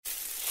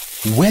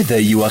Whether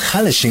you are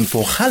halashing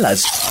for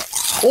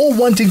halas or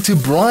wanting to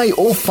braai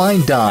or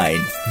fine dine,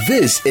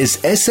 this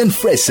is Essen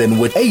Fressen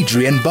with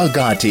Adrian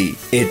Bagati.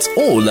 It's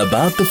all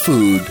about the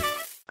food.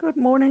 Good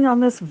morning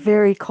on this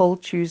very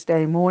cold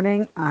Tuesday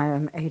morning. I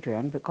am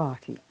Adrian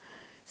Bagati.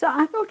 So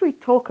I thought we'd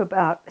talk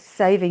about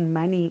saving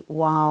money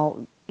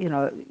while,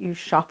 you're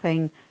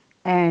shopping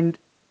and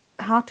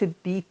how to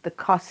beat the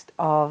cost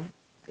of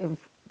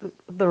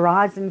the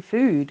rise in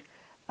food.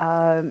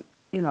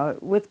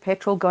 With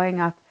petrol going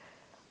up,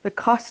 the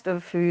cost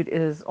of food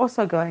is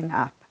also going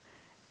up.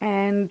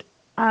 And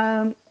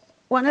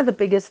one of the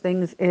biggest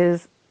things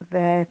is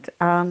that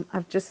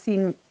I've just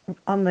seen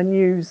on the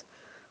news,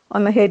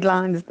 on the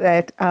headlines,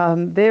 that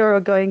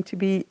there's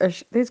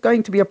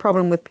going to be a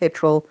problem with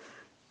petrol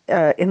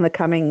in the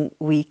coming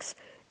weeks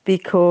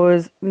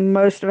because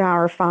most of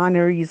our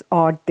refineries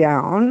are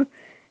down,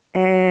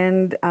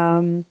 and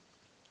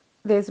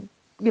it's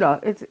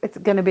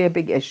going to be a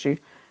big issue.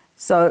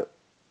 So,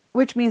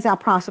 which means our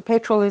price of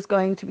petrol is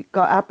going to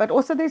go up, but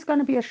also there's going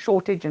to be a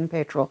shortage in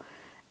petrol.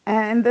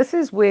 And this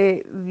is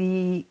where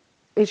the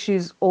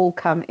issues all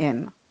come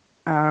in.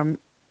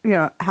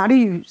 How do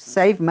you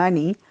save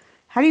money?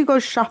 How do you go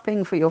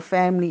shopping for your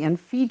family and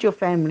feed your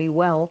family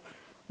well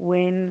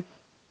when,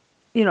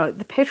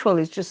 the petrol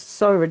is just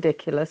so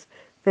ridiculous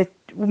that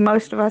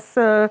most of us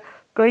are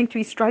going to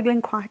be struggling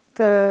quite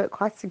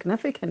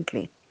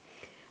significantly.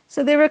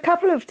 So there are a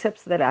couple of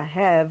tips that I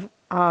have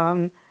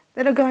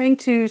that are going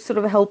to sort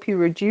of help you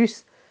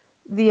reduce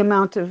the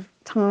amount of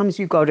times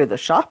you go to the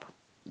shop.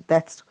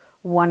 That's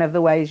one of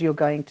the ways you're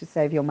going to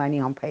save your money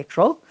on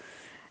petrol.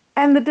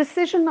 And the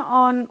decision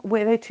on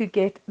whether to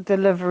get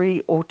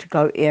delivery or to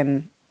go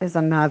in is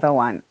another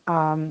one.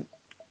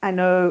 I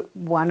know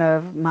one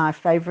of my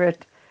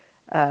favorite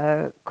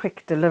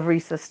quick delivery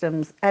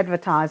systems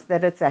advertised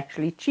that it's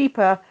actually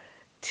cheaper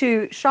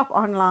to shop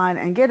online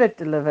and get it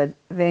delivered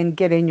than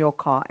get in your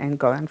car and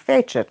go and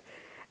fetch it.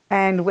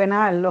 And when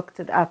I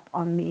looked it up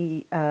on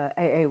the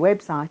AA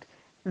website,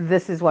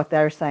 this is what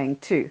they're saying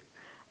too.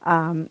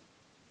 And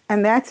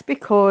that's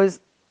because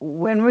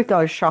when we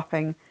go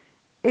shopping,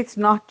 it's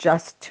not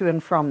just to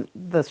and from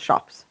the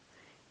shops.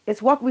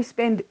 It's what we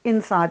spend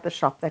inside the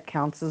shop that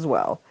counts as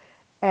well.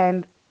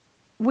 And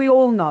we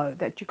all know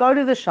that you go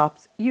to the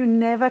shops, you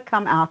never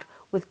come out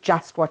with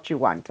just what you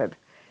wanted.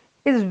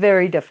 It's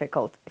very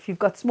difficult. If you've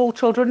got small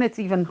children, it's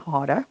even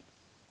harder.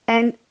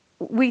 And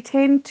we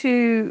tend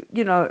to,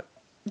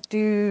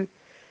 do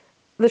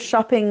the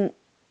shopping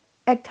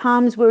at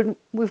times when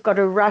we've got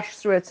to rush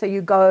through it. So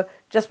you go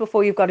just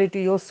before you've got to do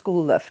your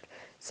school lift.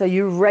 So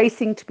you're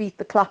racing to beat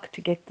the clock to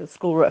get the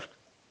school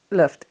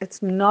lift.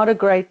 It's not a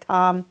great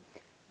time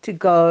to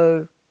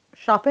go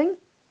shopping.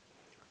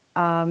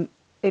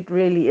 It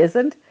really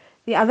isn't.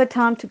 The other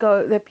time to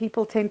go that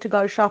people tend to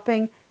go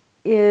shopping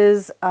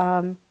is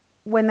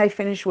when they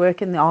finish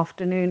work in the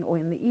afternoon or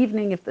in the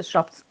evening if the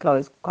shops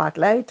close quite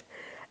late.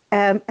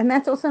 And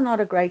that's also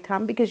not a great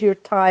time because you're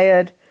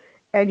tired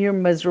and you're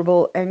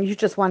miserable and you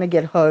just want to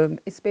get home,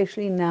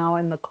 especially now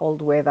in the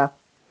cold weather.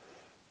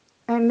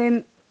 And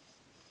then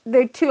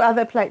there are two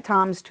other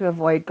times to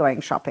avoid going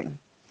shopping.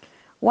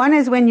 One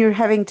is when you're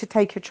having to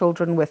take your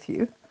children with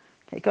you.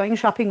 Okay, going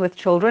shopping with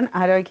children,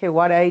 I don't care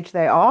what age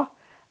they are,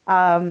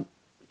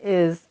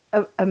 is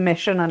a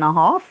mission and a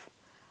half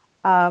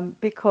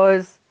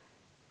because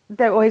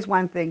they always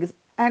want things.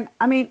 And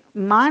I mean,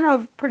 mine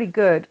are pretty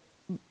good.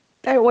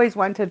 They always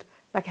wanted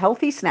like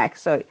healthy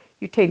snacks, so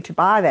you tend to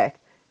buy that,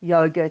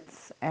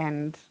 yogurts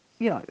and,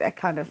 that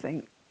kind of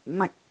thing.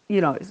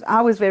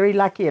 I was very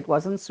lucky it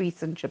wasn't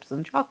sweets and chips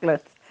and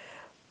chocolates,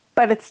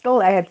 but it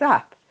still adds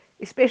up,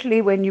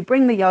 especially when you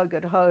bring the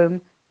yogurt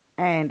home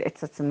and it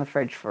sits in the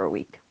fridge for a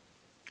week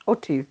or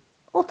two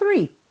or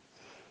three.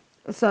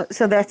 So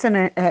that's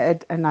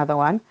another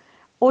one.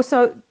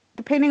 Also,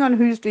 depending on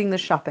who's doing the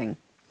shopping.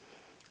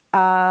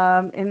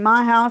 In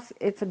my house,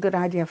 it's a good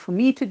idea for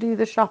me to do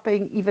the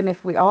shopping. Even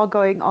if we are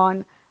going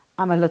on,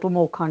 I'm a little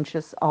more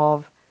conscious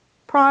of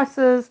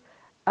prices.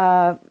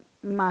 My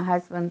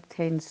husband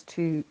tends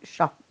to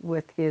shop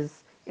with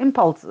his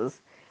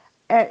impulses.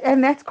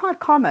 And that's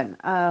quite common.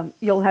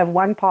 You'll have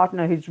one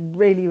partner who's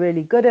really,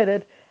 really good at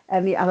it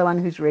and the other one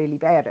who's really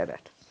bad at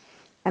it.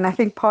 And I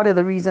think part of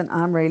the reason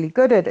I'm really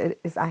good at it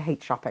is I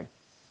hate shopping.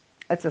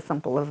 It's as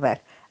simple as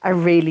that. I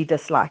really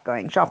dislike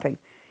going shopping.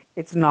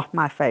 It's not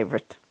my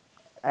favorite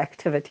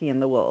activity in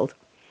the world.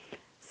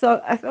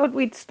 So I thought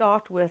we'd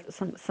start with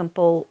some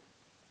simple,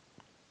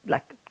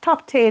 like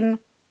top 10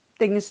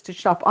 things to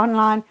shop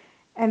online,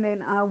 and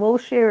then I will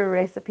share a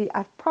recipe.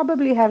 I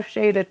probably have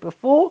shared it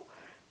before,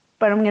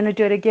 but I'm going to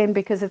do it again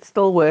because it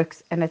still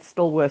works and it's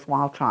still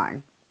worthwhile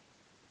trying.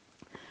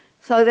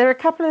 So there are a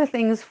couple of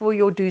things for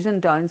your do's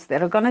and don'ts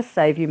that are going to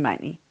save you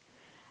money,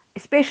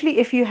 especially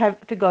if you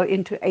have to go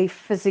into a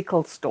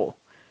physical store.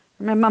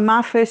 Remember,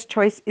 my first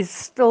choice is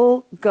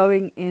still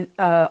going in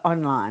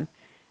online,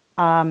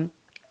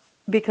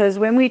 because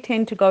when we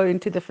tend to go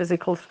into the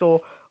physical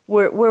store,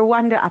 we're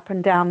wander up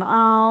and down the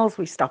aisles,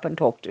 we stop and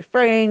talk to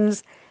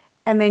friends,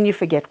 and then you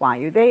forget why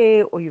you're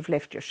there, or you've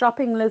left your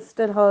shopping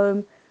list at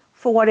home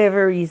for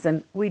whatever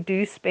reason, we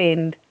do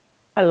spend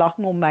a lot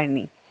more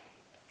money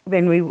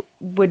than we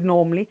would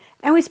normally,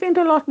 and we spend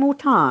a lot more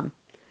time.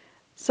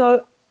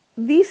 So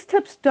these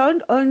tips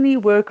don't only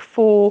work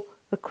for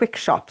the quick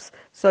shops,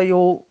 so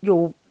your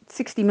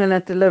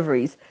 60-minute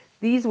deliveries.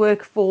 These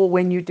work for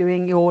when you're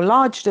doing your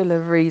large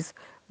deliveries,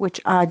 which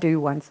I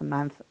do once a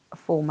month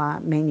for my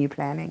menu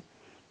planning.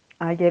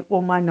 I get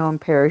all my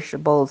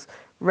non-perishables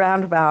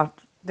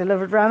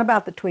delivered round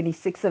about the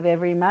 26th of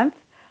every month,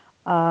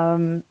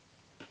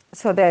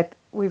 so that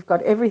we've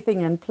got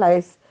everything in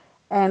place,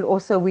 and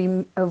also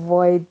we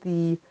avoid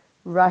the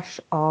rush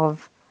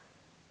of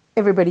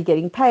everybody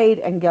getting paid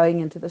and going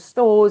into the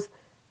stores,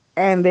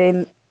 and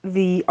then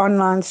the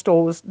online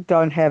stores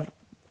don't have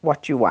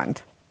what you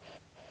want.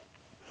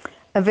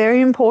 A very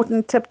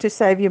important tip to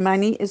save your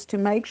money is to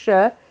make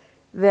sure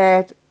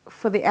that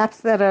for the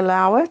apps that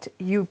allow it,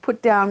 you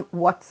put down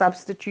what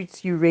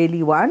substitutes you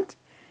really want.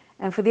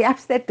 And for the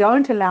apps that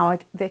don't allow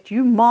it, that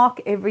you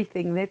mark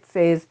everything that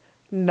says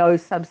no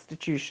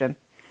substitution.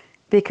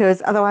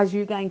 Because otherwise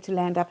you're going to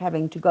land up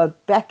having to go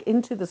back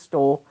into the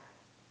store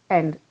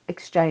and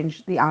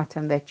exchange the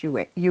item that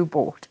you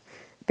bought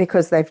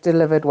because they've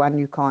delivered one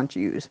you can't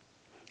use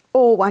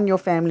or one your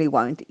family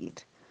won't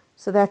eat.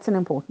 So that's an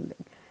important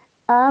thing.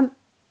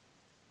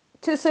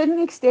 To a certain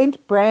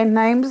extent, brand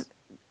names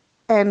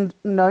and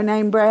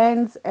no-name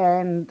brands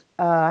and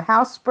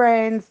house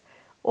brands,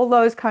 all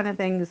those kind of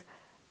things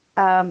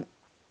are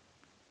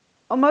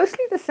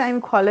mostly the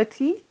same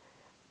quality,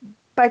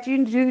 but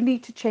you do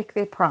need to check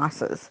their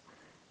prices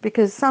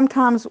because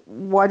sometimes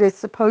what is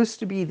supposed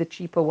to be the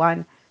cheaper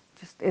one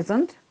just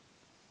isn't.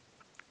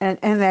 And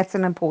that's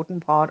an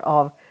important part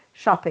of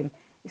shopping,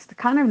 is to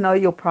kind of know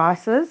your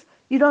prices.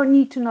 You don't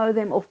need to know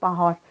them off by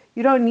heart.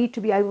 You don't need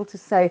to be able to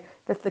say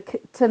that the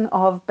tin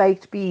of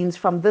baked beans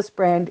from this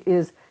brand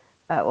is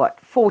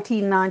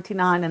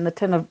 $14.99 and the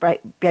tin of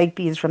baked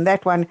beans from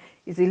that one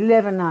is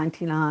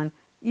 $11.99.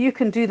 You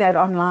can do that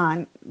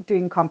online,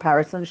 doing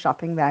comparison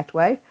shopping that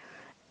way.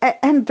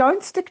 And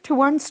don't stick to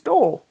one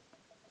store.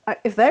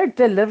 If they're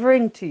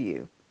delivering to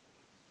you,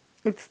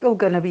 it's still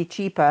going to be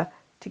cheaper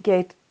to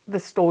get the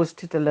stores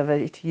to deliver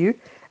it to you.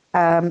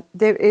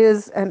 There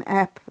is an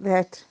app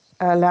that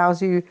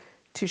allows you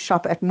to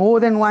shop at more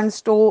than one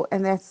store,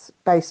 and that's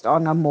based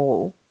on a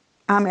mall.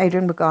 I'm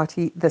Adrienne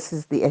Bugatti. This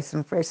is the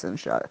Essen Fressen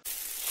Show.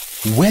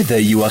 Whether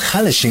you are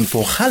halashing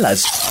for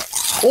halas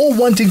or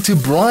wanting to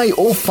braai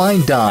or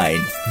fine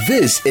dine,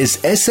 this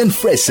is Essen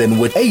Fressen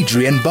with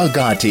Adrienne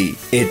Bugatti.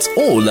 It's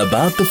all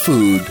about the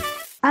food.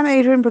 I'm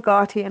Adrienne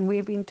Bugatti, and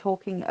we've been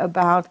talking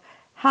about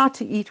how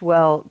to eat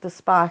well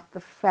despite the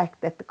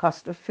fact that the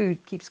cost of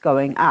food keeps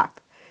going up.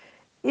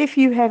 If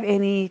you have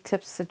any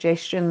tips,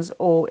 suggestions,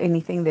 or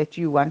anything that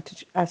you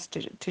want us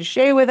to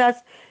share with us,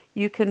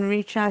 you can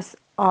reach us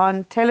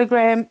on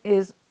Telegram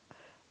is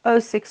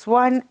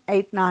 061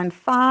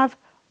 895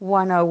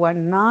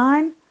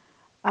 1019,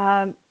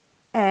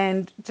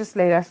 and just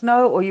let us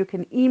know, or you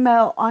can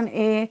email on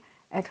air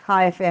at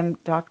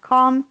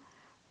highfm.com,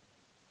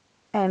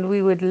 and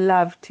we would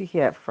love to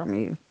hear from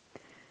you.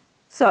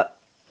 So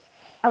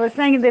I was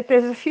saying that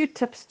there's a few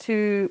tips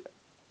to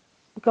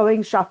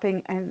going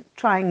shopping and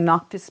trying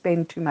not to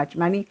spend too much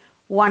money.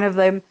 One of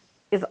them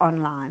is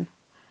online.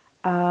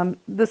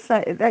 They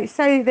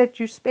say that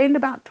you spend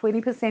about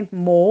 20%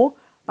 more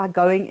by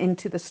going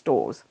into the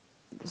stores.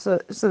 So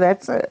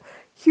that's a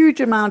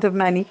huge amount of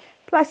money.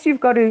 Plus you've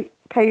got to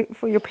pay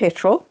for your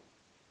petrol.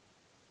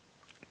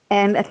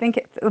 And I think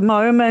at the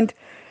moment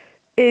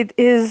it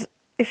is,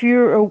 if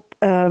you're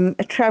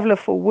a traveler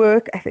for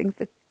work, I think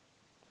the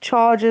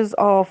charges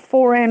are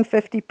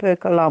 $4.50 per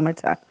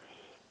kilometer.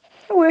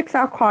 It works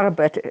out quite a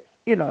bit,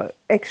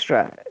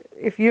 extra.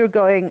 If you're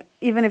going,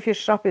 even if your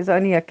shop is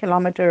only a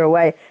kilometer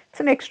away, it's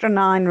an extra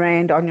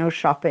R9 on your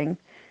shopping.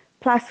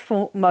 Plus,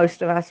 for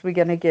most of us, we're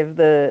going to give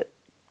the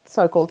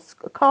so-called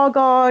car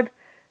guard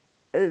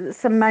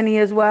some money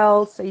as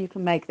well, so you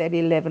can make that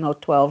 11 or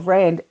 12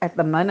 Rand at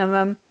the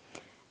minimum.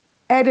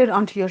 Add it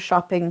onto your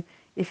shopping.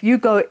 If you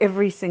go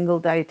every single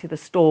day to the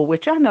store,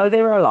 which I know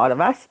there are a lot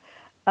of us,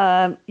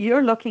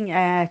 you're looking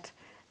at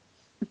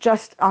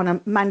just on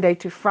a Monday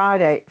to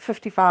Friday,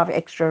 55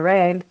 extra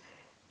Rand.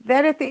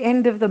 That at the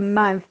end of the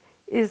month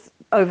is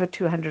over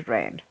 200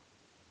 Rand.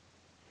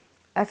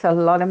 That's a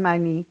lot of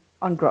money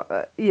on,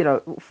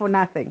 for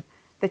nothing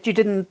that you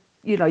didn't,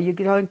 you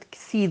don't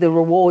see the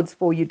rewards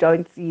for, you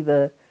don't see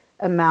the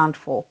amount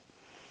for.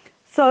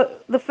 So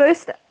the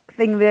first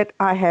thing that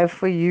I have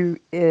for you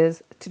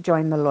is to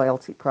join the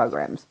loyalty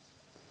programs.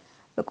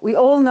 Look, we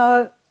all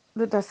know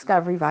the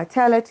Discovery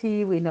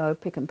Vitality, we know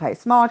Pick and Pay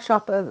Smart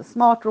Shopper, the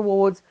Smart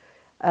Rewards,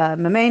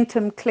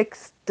 Momentum,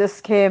 Clicks,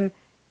 Dis-Chem,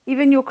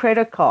 even your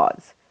credit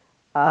cards.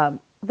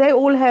 They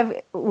all have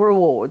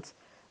rewards.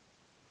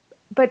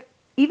 But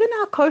even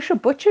our kosher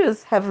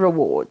butchers have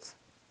rewards.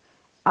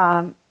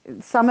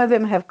 Some of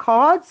them have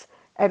cards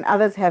and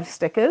others have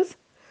stickers.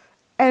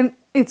 And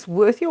it's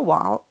worth your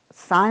while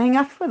signing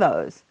up for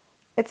those.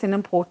 It's an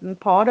important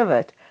part of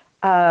it.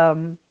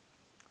 The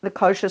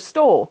kosher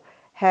store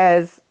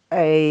has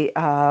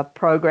a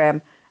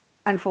program.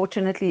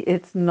 Unfortunately,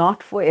 it's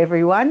not for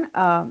everyone.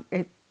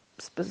 It's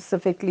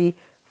specifically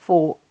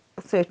for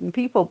certain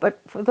people. But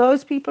for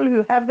those people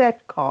who have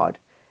that card,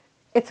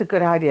 it's a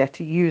good idea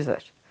to use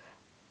it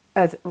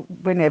as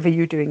whenever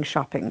you're doing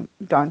shopping.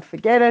 Don't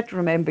forget it.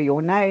 Remember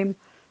your name,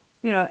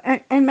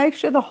 and make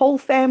sure the whole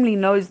family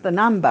knows the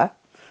number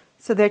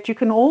so that you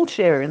can all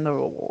share in the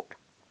reward.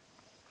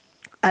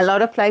 A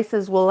lot of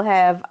places will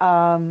have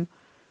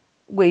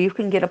where you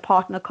can get a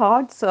partner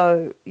card,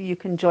 so you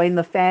can join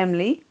the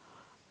family,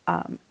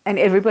 and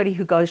everybody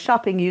who goes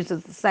shopping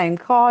uses the same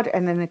card,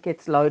 and then it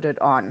gets loaded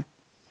on.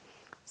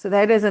 So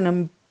that is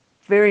a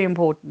very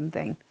important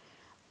thing.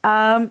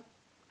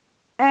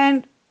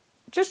 And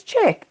just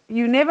check.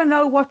 You never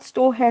know what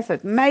store has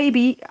it.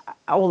 Maybe,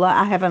 although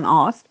I haven't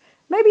asked,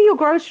 maybe your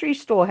grocery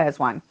store has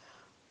one.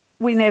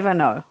 We never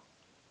know.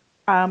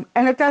 And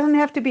it doesn't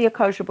have to be a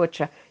kosher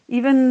butcher.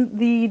 Even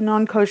the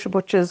non-kosher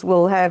butchers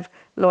will have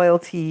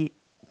loyalty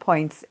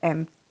points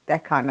and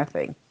that kind of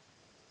thing.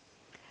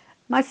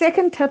 My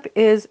second tip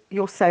is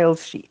your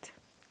sales sheet.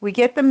 We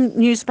get the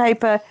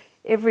newspaper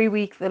every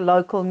week, the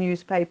local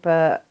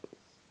newspaper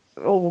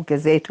or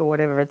Gazette or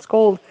whatever it's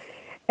called.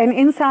 And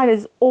inside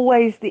is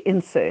always the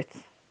inserts.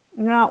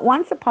 Now,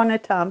 once upon a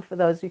time, for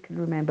those who can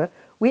remember,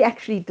 we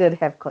actually did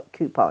have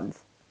coupons.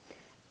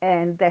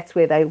 And that's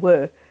where they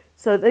were.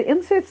 So the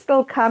inserts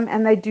still come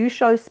and they do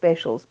show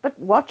specials. But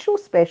watch your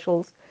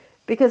specials,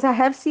 because I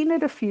have seen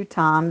it a few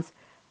times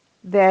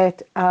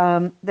that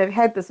they've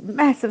had this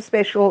massive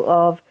special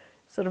of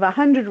sort of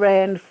 100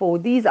 Rand for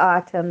these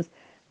items.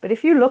 But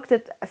if you looked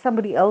at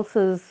somebody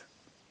else's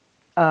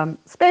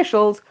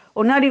specials,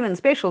 or not even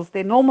specials,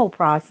 their normal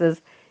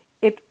prices,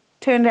 it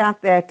turned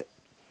out that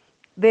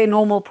their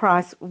normal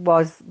price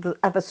was the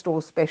other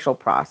store's special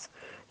price.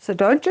 So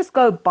don't just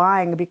go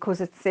buying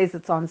because it says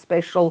it's on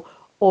special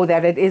or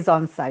that it is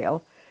on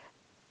sale.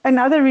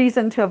 Another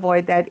reason to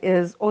avoid that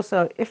is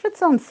also if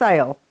it's on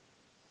sale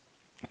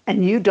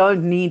and you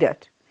don't need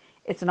it,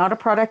 it's not a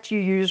product you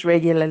use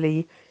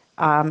regularly,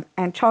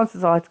 and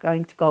chances are it's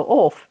going to go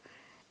off,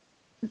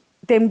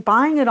 then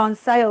buying it on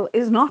sale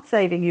is not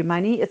saving you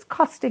money, it's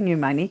costing you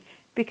money,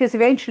 because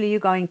eventually you're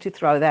going to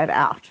throw that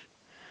out.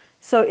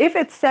 So if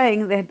it's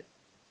saying that,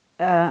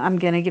 I'm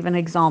going to give an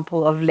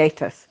example of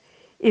lettuce.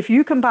 If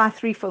you can buy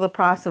 3 for the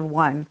price of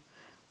 1,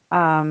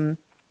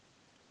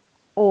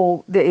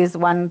 or there is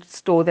one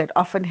store that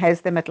often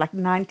has them at like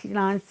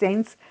 99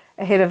 cents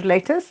a head of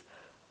lettuce,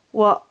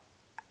 well,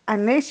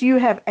 unless you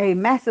have a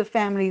massive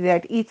family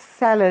that eats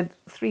salad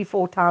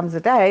 3-4 times a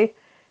day,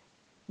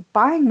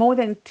 buying more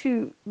than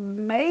 2,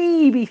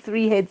 maybe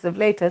 3 heads of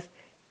lettuce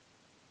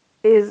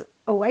is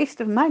a waste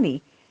of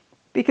money,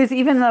 because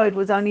even though it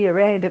was only a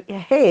rand a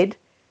head,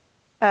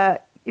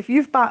 if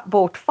you've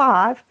bought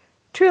 5,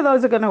 2 of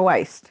those are going to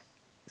waste.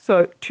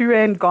 So 2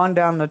 rand gone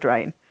down the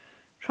drain.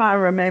 Try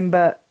and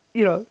remember,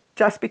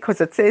 just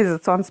because it says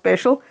it's on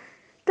special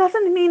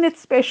doesn't mean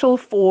it's special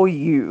for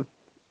you.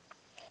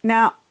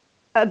 Now,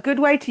 a good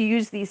way to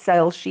use these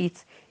sales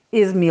sheets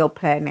is meal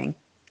planning.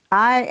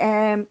 I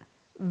am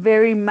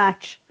very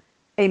much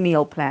a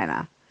meal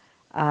planner.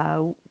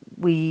 I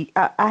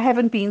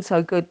haven't been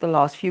so good the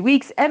last few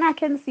weeks, and I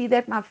can see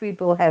that my food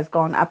bill has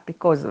gone up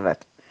because of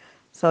it.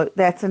 So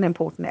that's an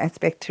important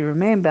aspect to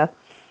remember,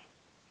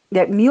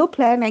 that meal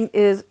planning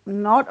is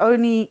not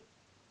only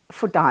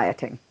for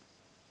dieting.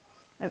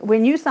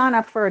 When you sign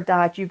up for a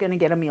diet, you're going to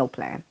get a meal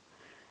plan.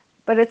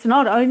 But it's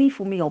not only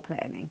for meal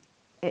planning,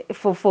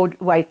 for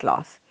weight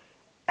loss.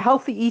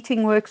 Healthy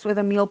eating works with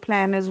a meal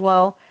plan as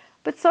well,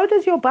 but so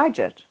does your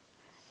budget.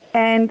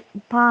 And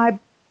by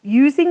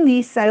using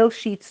these sales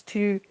sheets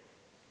to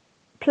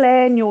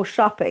plan your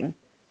shopping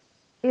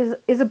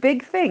is a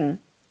big thing.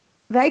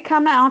 They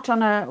come out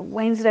on a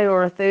Wednesday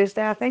or a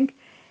Thursday, I think,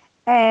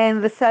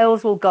 and the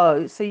sales will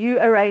go. So you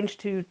arrange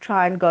to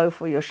try and go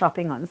for your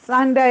shopping on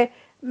Sunday.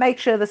 Make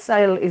sure the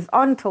sale is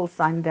on till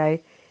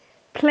Sunday.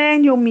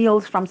 Plan your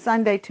meals from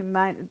Sunday to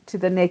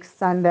the next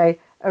Sunday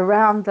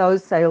around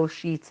those sales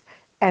sheets,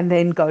 and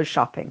then go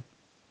shopping.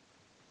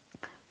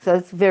 So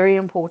it's very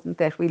important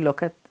that we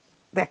look at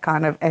that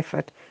kind of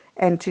effort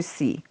and to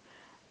see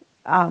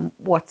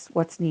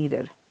what's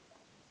needed.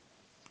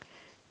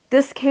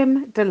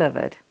 Dis-Chem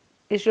Delivered.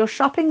 Is your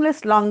shopping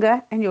list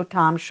longer and your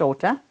time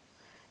shorter?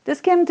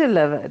 Dis-Chem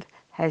Delivered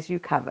has you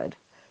covered.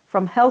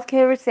 From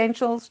healthcare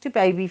essentials to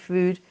baby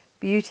food,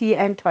 beauty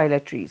and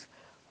toiletries.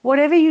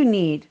 Whatever you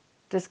need,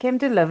 Dis-Chem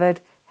Delivered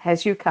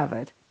has you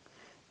covered.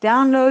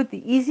 Download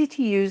the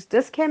easy-to-use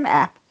Dis-Chem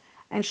app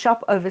and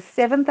shop over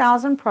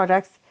 7,000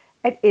 products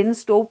at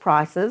in-store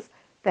prices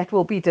that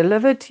will be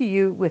delivered to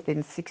you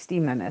within 60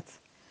 minutes.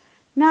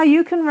 Now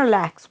you can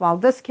relax while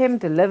Dis-Chem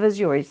delivers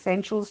your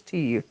essentials to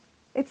you.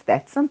 It's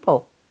that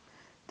simple.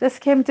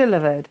 Dis-Chem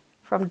Delivered,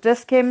 from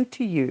Dis-Chem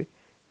to you.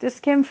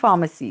 Dis-Chem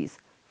Pharmacies,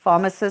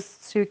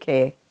 pharmacists who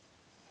care.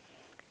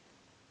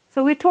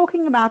 So we're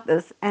talking about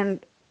this,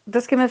 and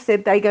Dis-Chem have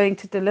said they're going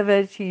to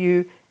deliver to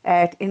you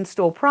at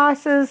in-store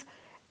prices,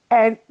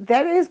 and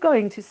that is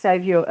going to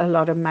save you a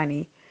lot of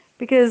money,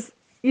 because,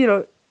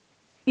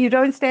 you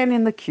don't stand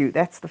in the queue.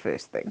 That's the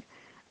first thing.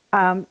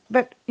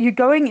 But you're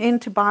going in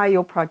to buy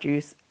your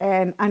produce,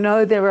 and I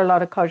know there are a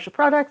lot of kosher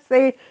products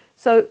there,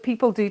 so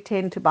people do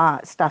tend to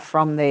buy stuff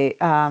from there,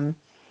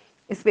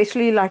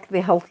 especially like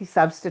the healthy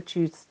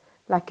substitutes,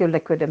 like your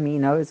liquid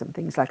aminos and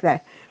things like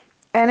that.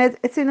 And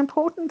it's an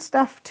important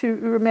stuff to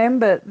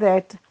remember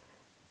that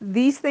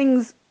these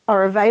things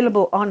are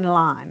available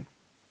online,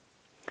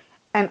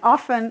 and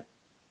often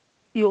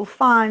you'll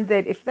find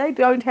that if they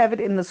don't have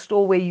it in the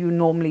store where you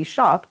normally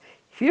shop,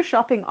 if you're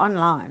shopping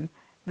online,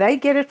 they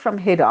get it from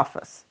head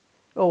office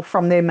or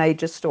from their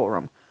major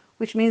storeroom,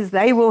 which means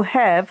they will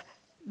have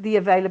the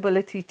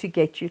availability to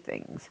get you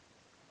things.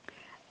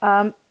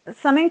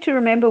 Something to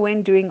remember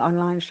when doing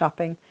online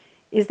shopping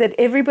is that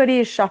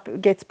everybody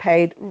gets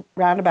paid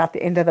round about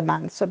the end of the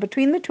month. So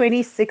between the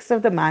 26th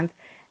of the month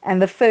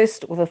and the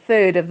 1st or the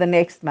 3rd of the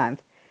next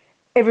month,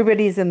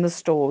 everybody's in the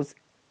stores,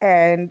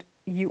 and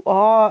you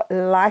are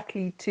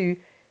likely to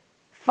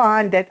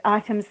find that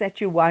items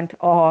that you want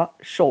are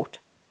short.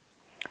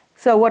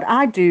 So what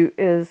I do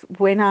is,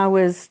 when I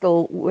was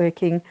still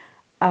working,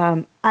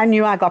 I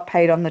knew I got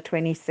paid on the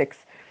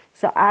 26th.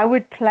 So I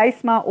would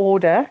place my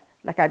order,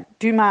 like I'd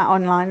do my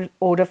online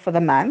order for the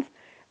month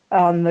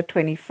on the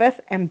 25th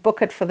and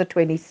book it for the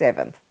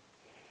 27th.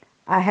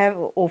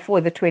 Or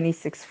for the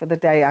 26th, for the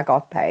day I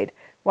got paid.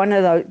 One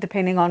of those,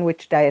 depending on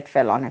which day it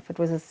fell on, if it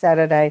was a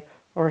Saturday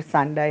or a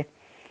Sunday.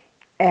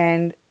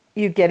 And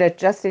you get it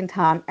just in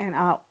time, and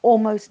I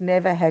almost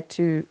never had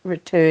to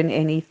return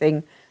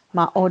anything.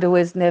 My order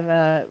was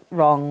never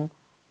wrong.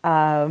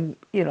 There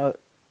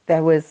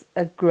was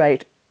a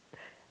great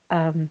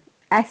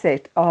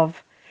asset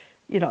of,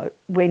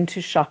 when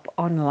to shop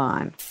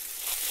online.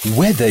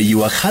 Whether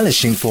you are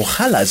halashing for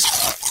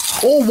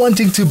halas or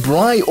wanting to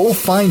braai or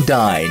fine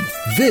dine,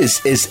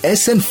 this is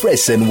Essen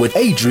Fressen with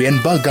Adrian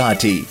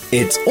Bargati.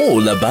 It's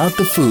all about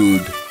the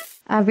food.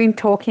 I've been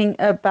talking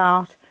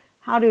about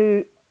how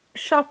to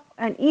shop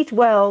and eat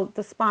well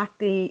despite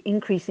the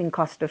increasing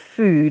cost of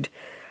food,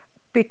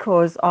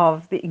 because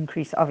of the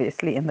increase,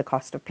 obviously, in the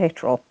cost of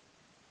petrol.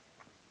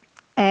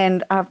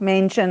 And I've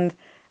mentioned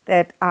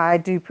that I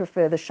do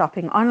prefer the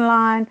shopping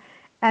online,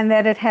 and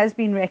that it has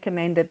been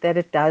recommended that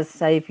it does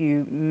save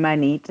you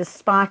money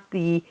despite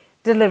the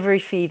delivery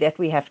fee that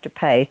we have to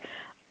pay.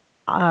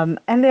 And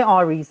there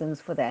are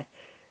reasons for that.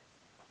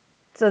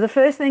 So the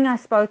first thing I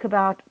spoke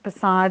about,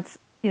 besides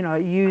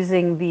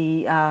using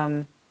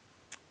the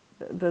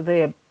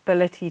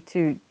ability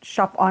to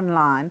shop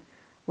online,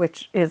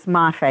 which is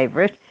my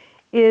favorite,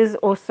 is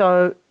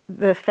also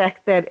the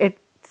fact that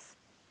it's,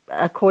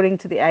 according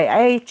to the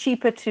AA,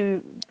 cheaper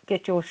to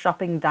get your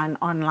shopping done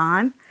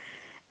online.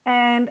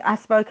 And I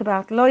spoke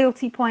about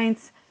loyalty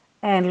points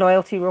and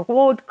loyalty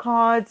reward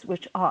cards,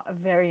 which are a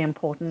very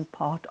important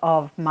part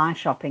of my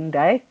shopping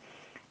day.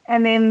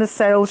 And then the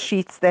sales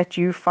sheets that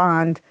you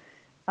find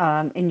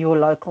in your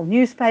local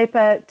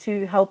newspaper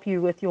to help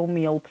you with your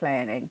meal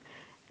planning.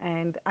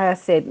 And as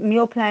I said,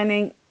 meal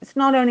planning is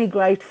not only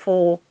great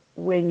for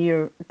when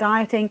you're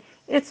dieting,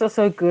 it's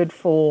also good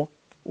for,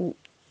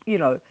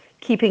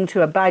 keeping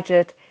to a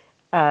budget,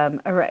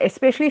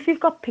 especially if you've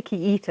got picky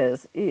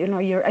eaters.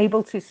 You're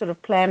able to sort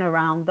of plan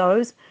around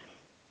those,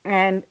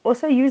 and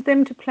also use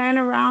them to plan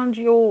around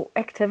your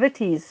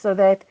activities, so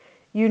that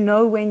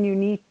when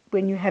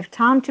you have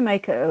time to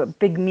make a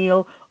big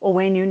meal, or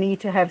when you need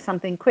to have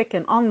something quick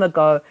and on the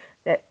go,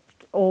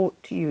 or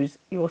to use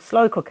your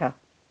slow cooker.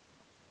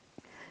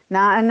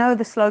 Now, I know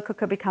the slow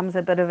cooker becomes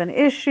a bit of an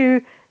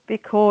issue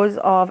because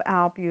of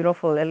our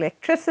beautiful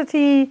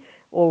electricity,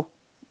 or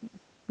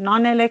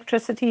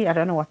non-electricity, I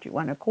don't know what you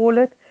want to call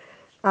it.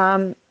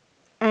 And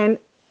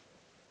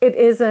it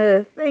is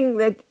a thing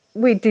that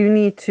we do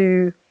need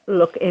to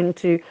look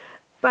into.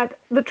 But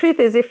the truth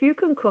is, if you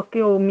can cook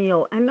your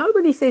meal, and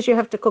nobody says you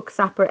have to cook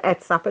supper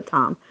at supper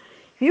time,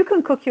 if you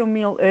can cook your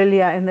meal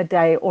earlier in the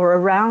day or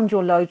around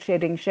your load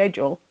shedding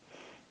schedule,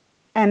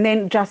 and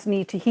then just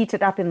need to heat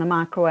it up in the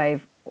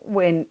microwave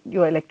when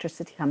your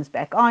electricity comes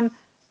back on,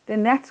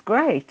 then that's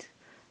great.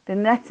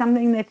 Then that's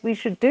something that we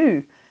should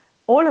do.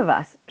 All of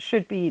us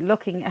should be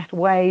looking at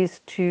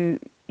ways to,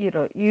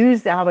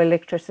 use our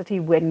electricity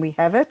when we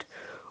have it,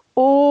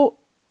 or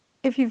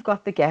if you've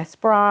got the gas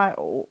braai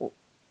or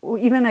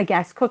even a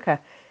gas cooker,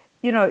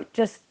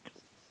 just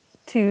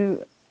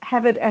to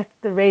have it at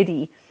the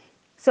ready.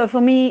 So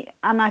for me,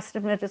 I must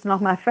admit, it's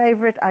not my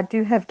favorite. I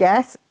do have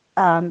gas,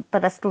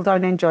 but I still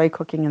don't enjoy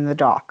cooking in the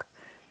dark.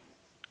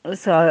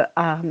 So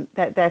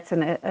that's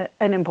an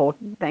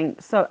important thing.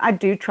 So I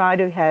do try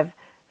to have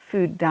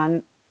food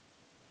done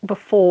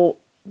before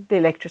the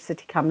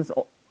electricity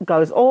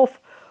goes off,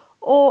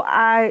 or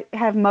I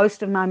have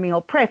most of my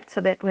meal prepped so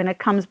that when it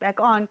comes back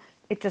on,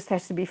 it just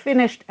has to be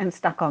finished and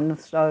stuck on the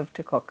stove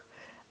to cook.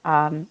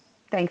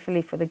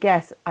 Thankfully for the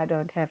gas, I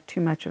don't have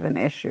too much of an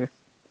issue.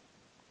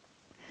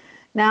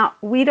 Now,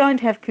 we don't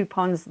have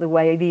coupons the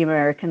way the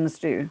Americans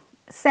do,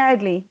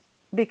 sadly,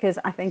 because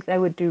I think they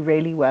would do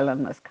really well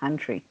in this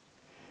country.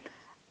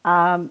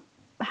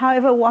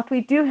 However, what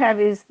we do have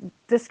is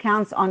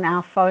discounts on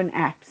our phone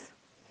apps.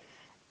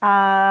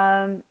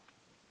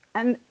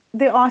 And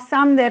there are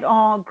some that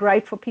are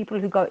great for people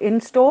who go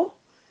in store,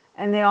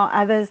 and there are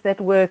others that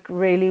work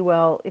really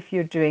well if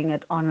you're doing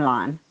it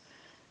online.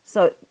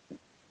 So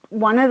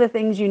one of the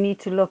things you need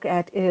to look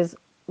at is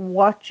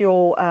what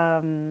your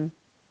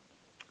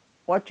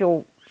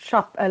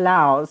shop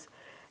allows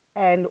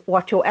and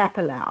what your app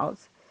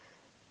allows.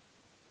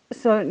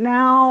 So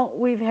now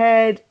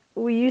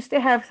we used to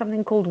have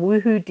something called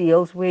Woohoo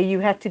Deals where you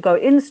had to go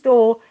in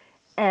store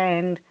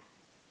and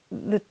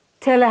the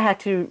teller had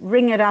to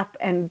ring it up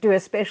and do a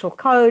special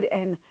code,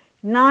 and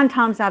 9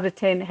 times out of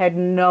 10 had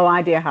no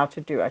idea how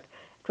to do it.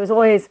 It was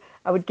always,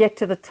 I would get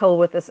to the till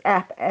with this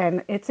app,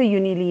 and it's a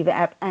Unilever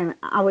app, and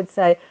I would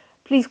say,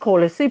 please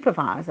call a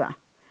supervisor.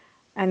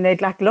 And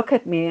they'd like look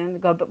at me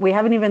and go, but we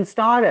haven't even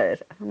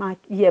started. I'm like,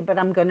 yeah, but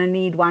I'm going to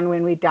need one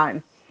when we're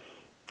done.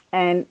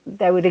 And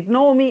they would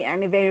ignore me,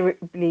 and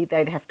invariably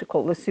they'd have to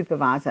call the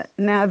supervisor.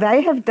 Now,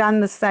 they have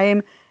done the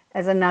same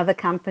as another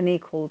company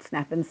called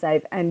Snap and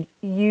Save, and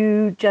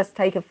you just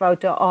take a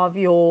photo of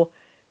your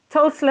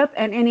till slip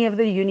and any of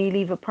the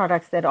Unilever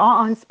products that are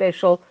on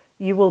special,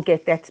 you will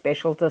get that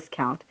special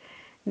discount.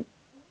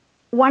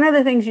 One of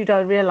the things you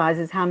don't realize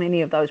is how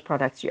many of those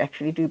products you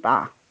actually do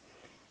buy.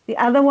 The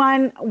other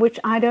one, which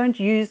I don't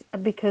use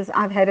because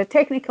I've had a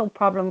technical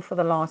problem for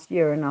the last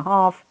year and a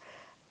half,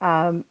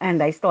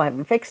 and they still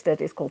haven't fixed it,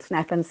 is called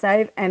Snap and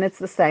Save, and it's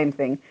the same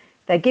thing.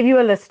 They give you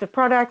a list of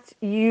products,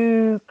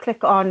 you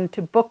click on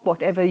to book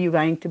whatever you're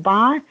going to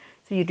buy,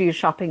 so you do your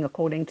shopping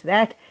according to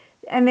that,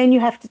 and then you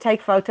have to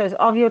take photos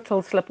of your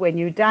till slip when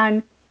you're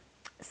done,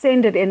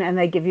 send it in, and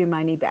they give you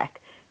money back.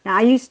 Now,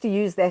 I used to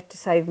use that to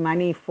save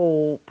money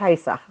for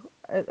Pesach.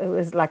 It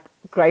was like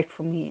great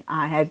for me.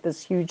 I had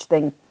this huge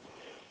thing,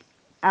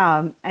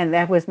 and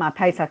that was my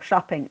Pesach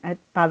shopping.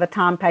 By the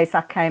time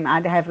Pesach came,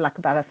 I'd have like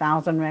about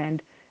 1,000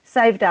 Rand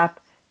saved up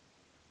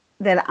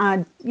that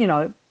I'd,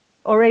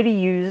 already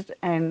used,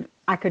 and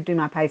I could do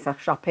my Pesach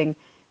shopping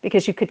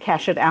because you could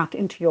cash it out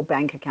into your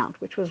bank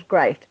account, which was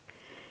great.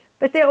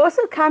 But there are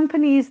also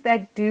companies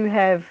that do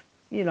have,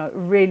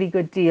 really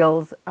good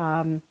deals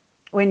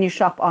when you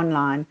shop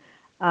online.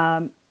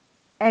 And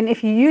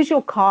if you use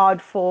your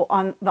card for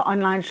the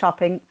online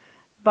shopping,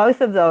 both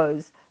of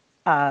those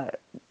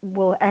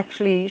will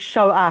actually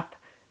show up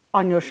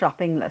on your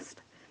shopping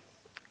list.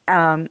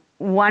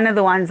 One of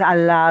the ones I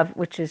love,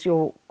 which is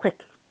your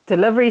quick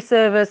delivery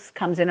service,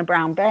 comes in a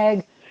brown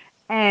bag.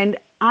 And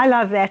I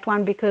love that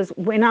one because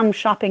when I'm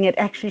shopping, it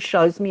actually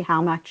shows me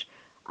how much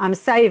I'm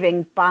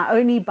saving by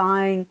only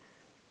buying,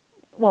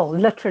 well,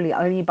 literally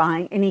only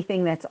buying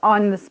anything that's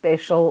on the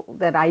special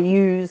that I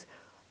use.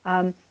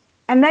 And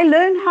they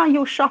learn how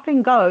your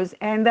shopping goes,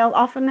 and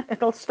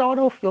it'll start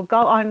off, you'll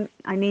go on,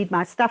 I need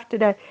my stuff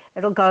today.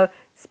 It'll go,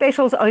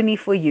 specials only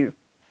for you.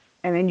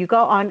 And then you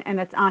go on,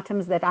 and it's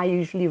items that I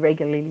usually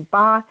regularly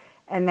buy,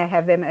 and they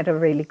have them at a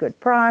really good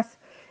price.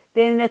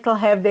 Then it'll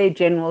have their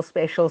general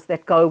specials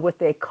that go with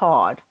their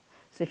card.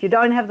 So if you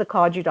don't have the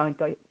card, you don't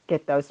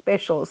get those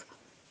specials.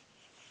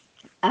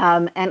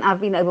 And I've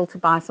been able to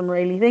buy some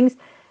really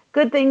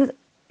good things.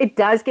 It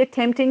does get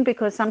tempting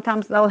because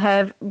sometimes they'll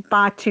have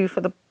buy two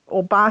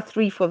or buy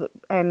three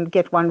and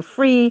get one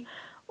free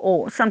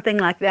or something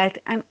like that.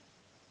 And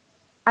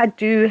I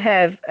do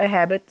have a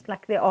habit,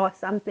 like there are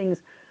some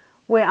things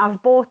where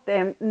I've bought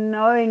them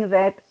knowing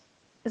that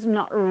it's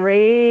not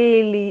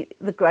really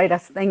the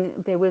greatest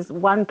thing. There was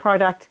one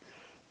product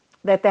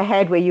that they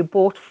had where you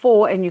bought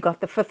 4 and you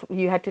got the 5th,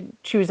 you had to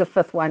choose a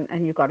 5th one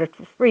and you got it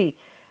for free.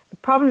 The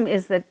problem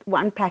is that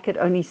one packet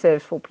only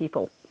serves 4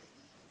 people.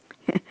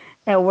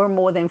 There were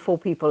more than 4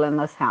 people in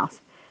this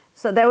house.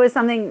 So there was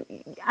something,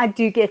 I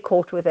do get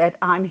caught with that.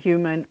 I'm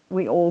human,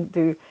 we all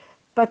do.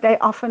 But they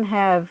often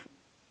have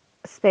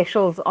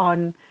specials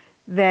on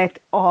that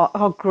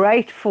are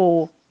great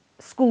for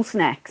school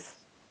snacks.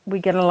 We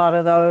get a lot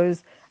of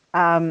those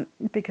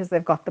because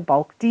they've got the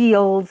bulk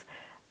deals,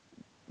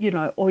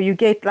 or you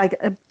get like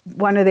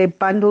one of their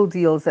bundle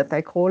deals that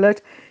they call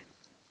it.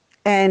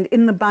 And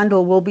in the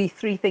bundle will be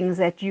 3 things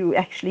that you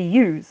actually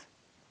use.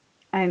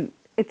 And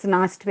it's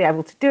nice to be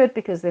able to do it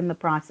because then the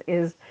price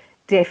is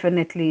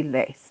definitely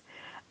less.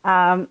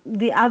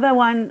 The other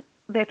one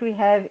that we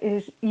have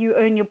is you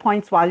earn your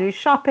points while you're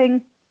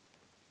shopping.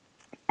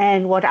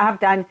 And what I've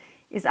done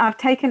is I've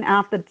taken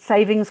out the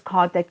savings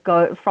card that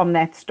go from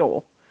that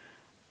store.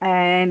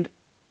 And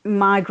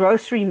my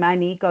grocery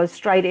money goes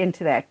straight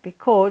into that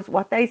because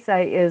what they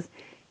say is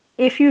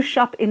if you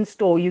shop in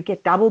store, you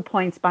get double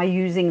points by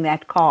using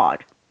that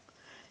card.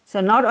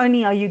 So not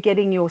only are you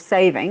getting your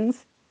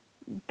savings,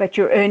 but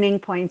you're earning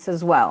points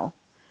as well.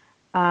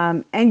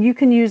 And you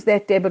can use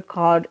that debit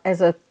card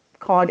as a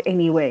card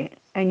anywhere,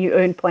 and you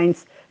earn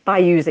points by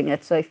using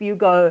it. So if you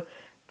go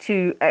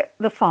to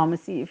the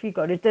pharmacy, if you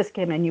go to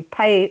Dis-Chem and you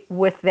pay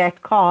with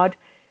that card,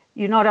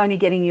 you're not only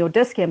getting your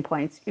Dis-Chem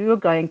points, you're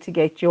going to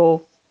get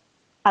your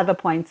other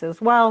points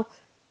as well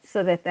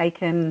so that they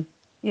can,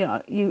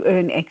 you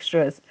earn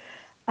extras.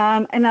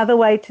 Another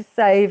way to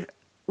save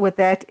with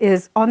that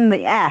is on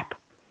the app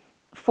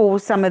for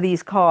some of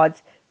these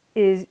cards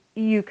is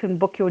you can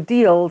book your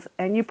deals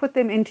and you put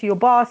them into your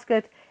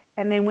basket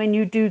And then when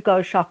you do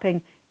go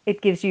shopping,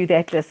 it gives you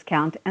that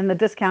discount. And the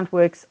discount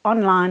works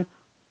online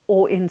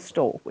or in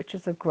store, which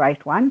is a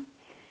great one.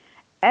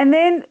 And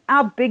then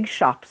our big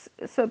shops.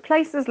 So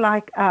places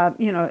like,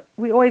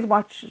 we always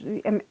watch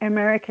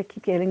America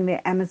keep getting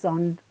their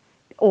Amazon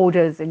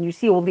orders and you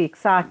see all the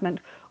excitement.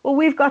 Well,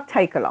 we've got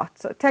Take-A-Lot.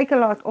 So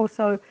Take-A-Lot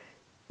also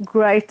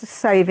great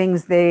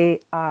savings there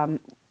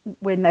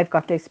when they've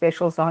got their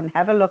specials on.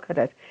 Have a look at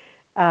it.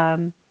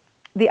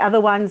 The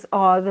other ones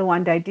are the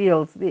one-day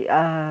deals.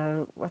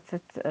 I'm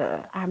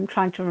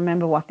trying to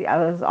remember what the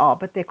others are,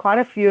 but there are quite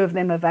a few of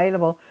them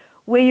available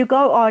where you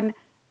go on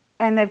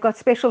and they've got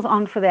specials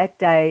on for that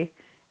day.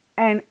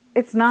 And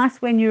it's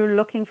nice when you're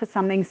looking for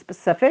something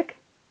specific,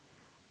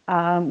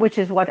 which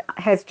is what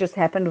has just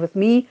happened with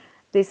me.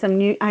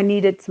 I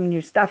needed some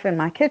new stuff in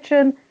my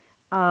kitchen,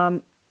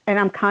 and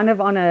I'm kind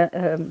of on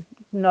a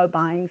no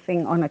buying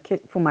thing on a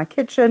kit for my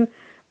kitchen,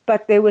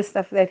 but there was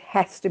stuff that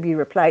has to be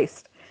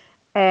replaced.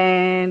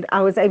 And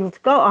I was able to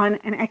go on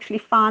and actually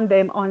find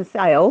them on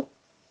sale.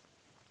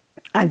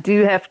 I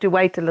do have to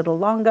wait a little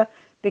longer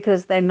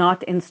because they're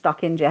not in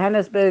stock in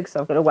Johannesburg,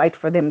 so I've got to wait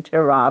for them to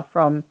arrive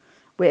from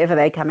wherever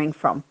they're coming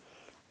from.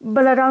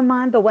 But I don't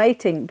mind the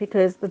waiting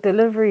because the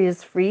delivery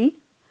is free,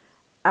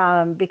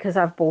 because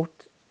I've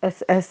bought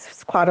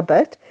quite a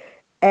bit,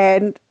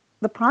 and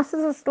the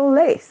prices are still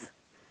less.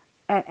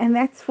 And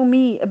that's, for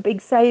me, a big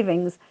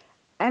savings.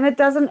 And it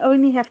doesn't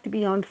only have to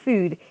be on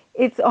food.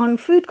 It's on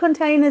food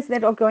containers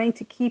that are going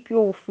to keep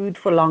your food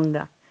for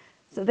longer.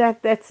 So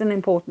that's an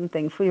important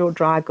thing for your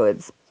dry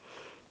goods.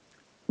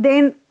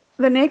 Then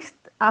the next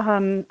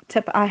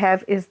tip I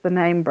have is the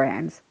name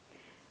brands.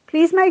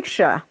 Please make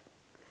sure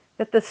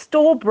that the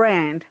store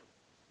brand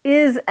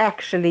is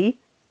actually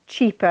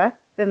cheaper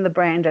than the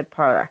branded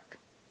product.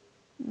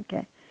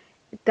 Okay,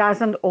 it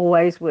doesn't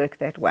always work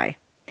that way.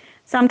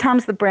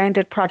 Sometimes the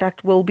branded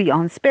product will be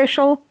on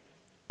special,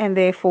 and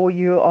therefore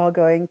you are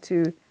going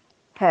to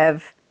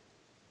have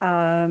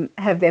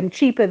them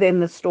cheaper than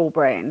the store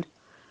brand.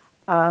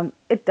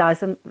 It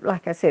doesn't,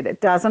 like I said,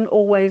 it doesn't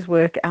always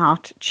work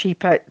out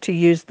cheaper to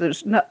use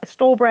the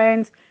store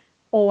brands.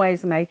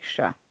 Always make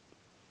sure.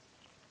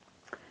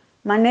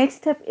 My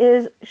next tip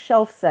is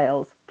shelf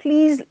sales.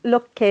 Please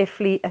look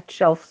carefully at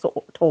shelf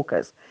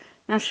talkers.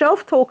 Now,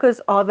 shelf talkers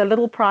are the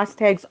little price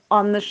tags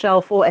on the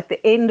shelf or at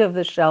the end of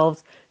the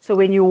shelves, so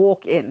when you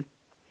walk in.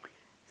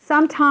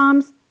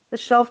 Sometimes the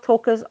shelf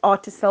talkers are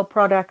to sell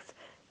products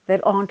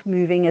that aren't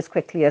moving as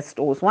quickly as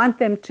stores want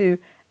them to,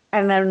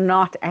 and they're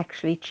not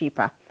actually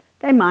cheaper.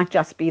 They might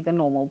just be the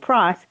normal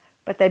price,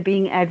 but they're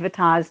being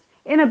advertised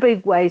in a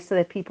big way so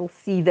that people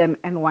see them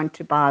and want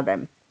to buy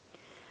them.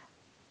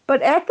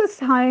 But at the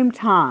same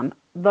time,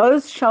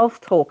 those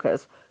shelf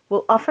talkers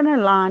will often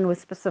align with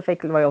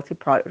specific loyalty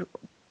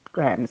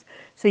programs.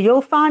 So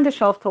you'll find a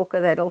shelf talker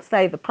that'll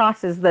say the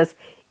price is this.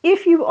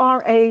 If you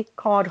are a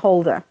card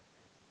holder,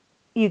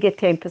 you get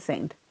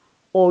 10%,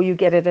 or you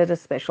get it at a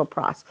special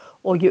price,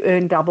 or you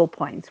earn double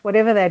points,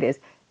 whatever that is.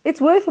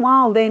 It's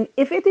worthwhile then,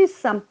 if it is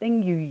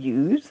something you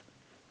use,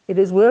 it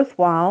is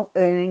worthwhile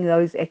earning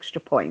those extra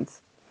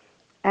points.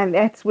 And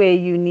that's where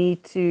you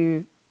need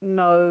to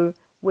know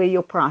where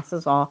your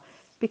prices are,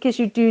 because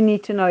you do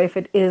need to know if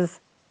it is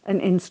an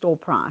in-store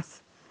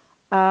price.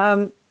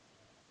 The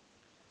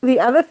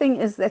other thing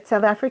is that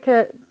South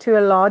Africa, to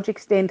a large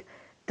extent,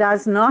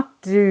 does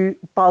not do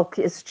bulk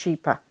is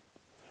cheaper.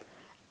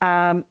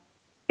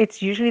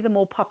 It's usually the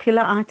more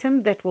popular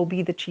item that will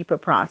be the cheaper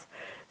price.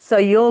 So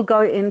you'll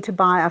go in to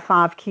buy a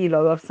 5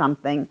 kilo of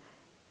something,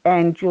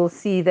 and you'll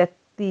see that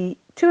the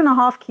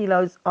 2.5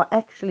 kilos are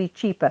actually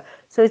cheaper.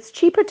 So it's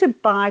cheaper to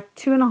buy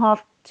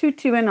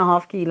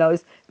 2.5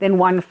 kilos than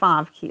 1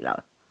 5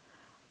 kilo.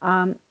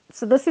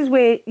 So this is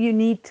where you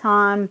need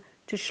time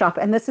to shop,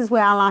 and this is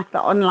where I like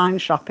the online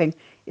shopping,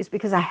 is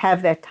because I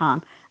have that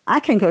time. I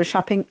can go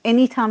shopping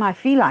anytime I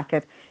feel like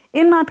it,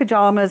 in my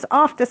pajamas,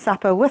 after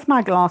supper, with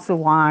my glass of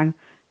wine,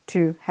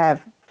 to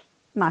have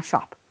my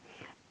shop.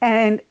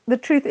 And the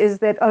truth is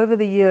that over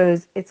the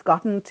years, it's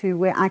gotten to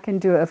where I can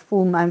do a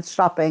full month's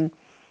shopping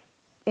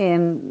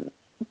in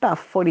about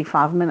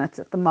 45 minutes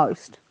at the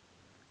most.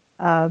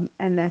 And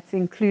that's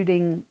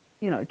including,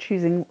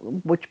 choosing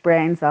which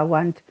brands I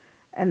want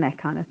and that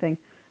kind of thing.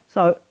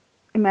 So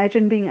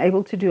imagine being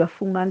able to do a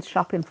full month's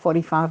shop in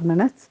 45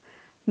 minutes.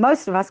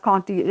 Most of us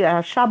can't do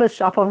a Shabbos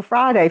shop on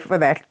Friday for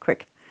that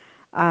quick,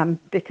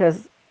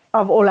 because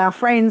of all our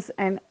friends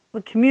and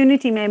the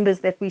community members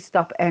that we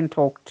stop and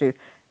talk to.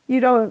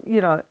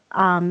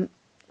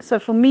 So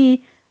for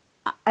me,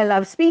 I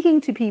love speaking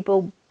to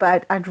people,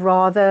 but I'd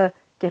rather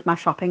get my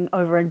shopping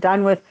over and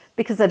done with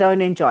because I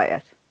don't enjoy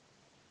it.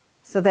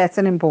 So that's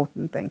an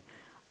important thing.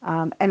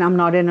 And I'm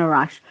not in a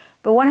rush.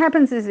 But what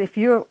happens is, if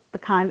you're the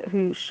kind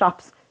who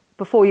shops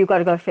before you've got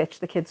to go fetch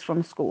the kids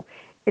from school,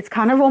 it's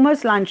kind of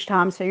almost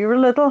lunchtime, so you're a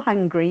little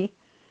hungry,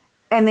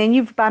 and then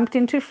you've bumped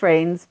into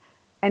friends,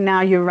 and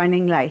now you're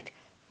running late.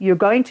 You're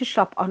going to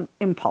shop on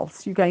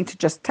impulse. You're going to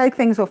just take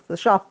things off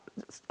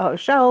the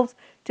shelves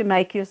to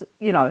make your,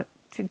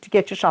 to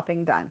get your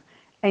shopping done,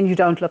 and you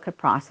don't look at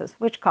prices,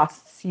 which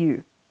costs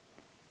you.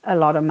 a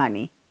lot of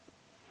money.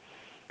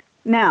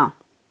 Now,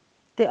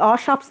 there are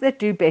shops that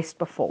do best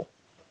before.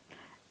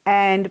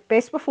 And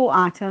best before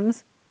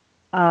items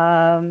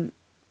are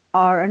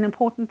an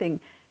important thing.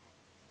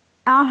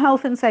 Our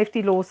health and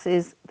safety law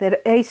says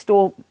that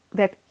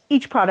that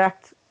each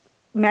product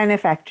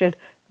manufactured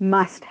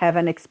must have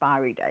an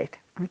expiry date.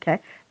 Okay,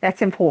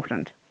 that's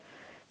important.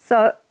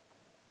 So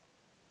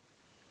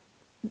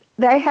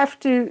they have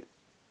to.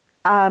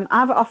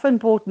 I've often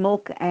bought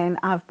milk and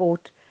I've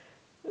bought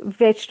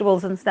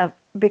vegetables and stuff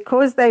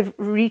because they've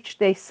reached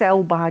their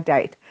sell-by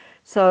date.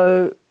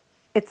 So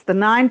it's the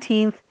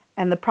 19th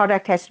and the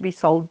product has to be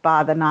sold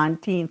by the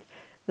 19th.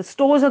 The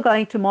stores are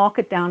going to mark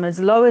it down as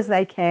low as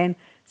they can.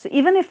 So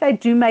even if they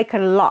do make a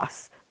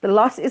loss, the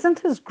loss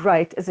isn't as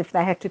great as if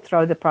they had to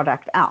throw the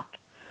product out.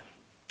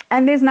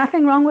 And there's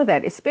nothing wrong with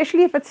that,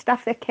 especially if it's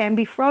stuff that can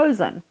be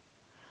frozen.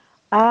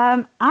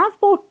 I've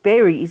bought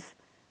berries.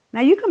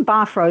 Now, you can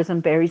buy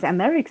frozen berries, and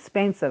they're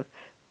expensive.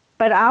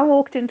 But I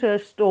walked into a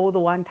store the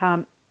one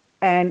time,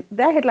 and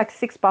they had like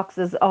 6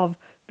 boxes of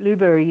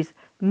blueberries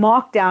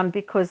marked down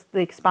because the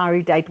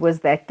expiry date was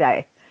that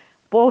day.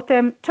 Bought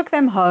them, took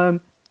them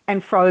home,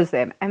 and froze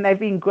them, and they've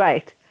been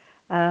great.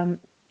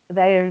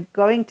 They're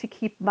going to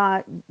keep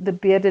the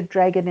bearded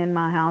dragon in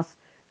my house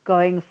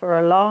going for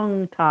a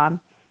long time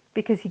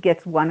because he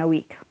gets one a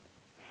week.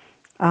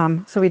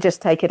 So we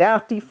just take it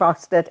out,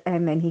 defrost it,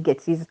 and then he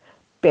gets his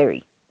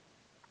berry.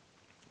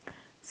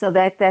 So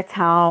that's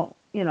how,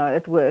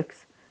 it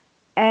works.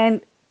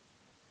 And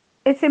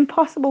it's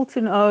impossible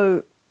to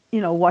know,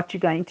 what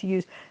you're going to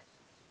use.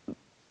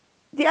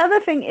 The other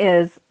thing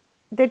is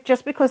that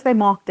just because they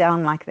mark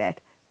down like that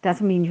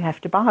doesn't mean you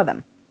have to buy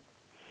them.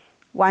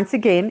 Once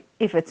again,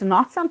 if it's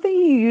not something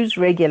you use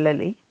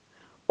regularly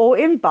or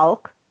in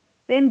bulk,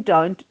 then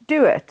don't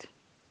do it.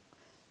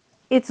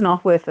 It's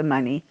not worth the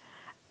money.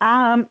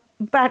 But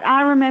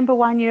I remember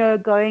one year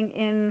going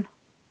in,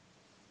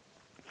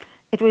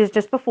 it was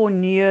just before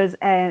New Year's,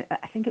 and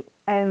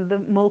and the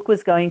milk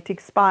was going to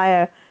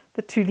expire,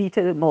 the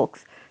 2-liter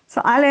milks.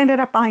 So I ended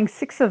up buying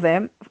 6 of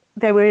them.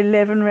 They were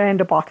 11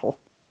 Rand a bottle.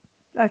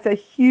 That's a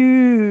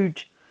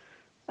huge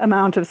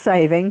amount of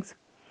savings.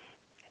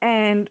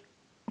 And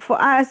for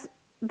us,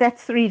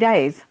 that's 3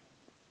 days.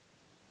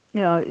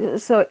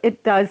 So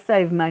it does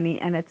save money,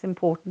 and it's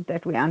important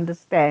that we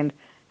understand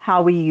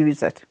how we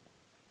use it.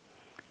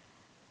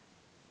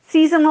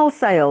 Seasonal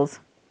sales.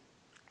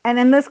 And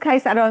in this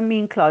case, I don't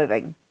mean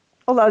clothing,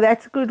 although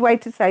that's a good way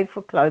to save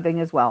for clothing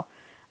as well.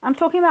 I'm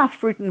talking about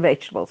fruit and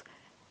vegetables.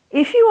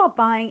 If you are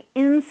buying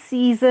in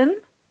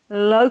season,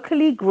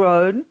 locally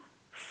grown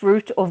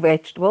fruit or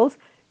vegetables,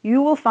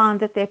 you will find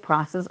that their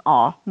prices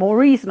are more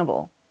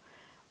reasonable.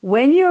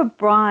 When you're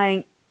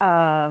buying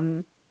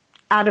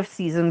out of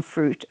season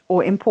fruit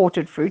or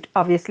imported fruit,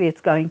 obviously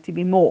it's going to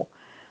be more.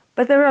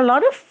 But there are a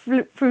lot of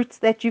fruits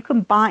that you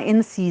can buy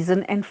in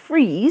season and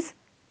freeze,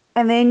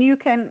 and then you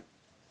can,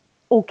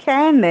 or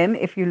can them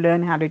if you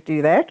learn how to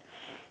do that,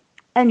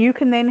 and you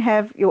can then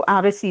have your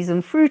out of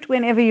season fruit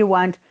whenever you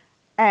want,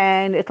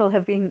 and it'll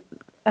have been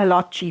a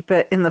lot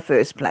cheaper in the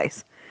first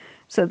place.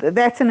 So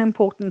that's an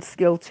important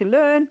skill to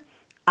learn.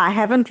 I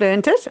haven't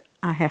learned it,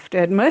 I have to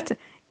admit.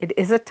 It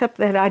is a tip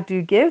that I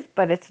do give,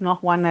 but it's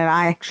not one that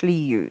I actually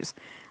use.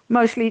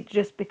 Mostly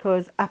just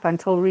because up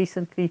until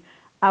recently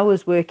I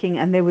was working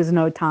and there was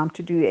no time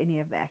to do any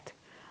of that.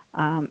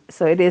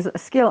 So it is a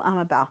skill I'm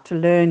about to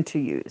learn to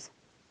use.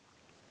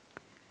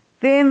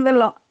 Then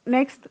the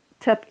next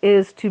tip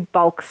is to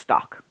bulk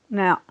stock.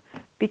 Now,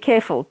 be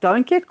careful.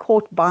 Don't get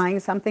caught buying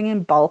something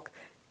in bulk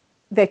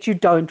that you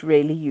don't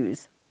really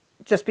use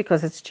just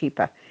because it's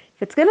cheaper.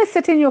 If it's going to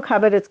sit in your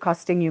cupboard, it's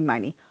costing you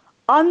money.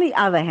 On the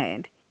other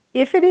hand,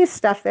 if it is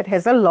stuff that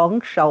has a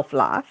long shelf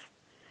life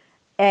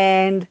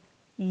and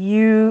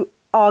you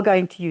are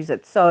going to use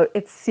it, so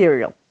it's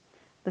cereal.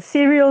 The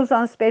cereals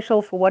are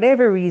special for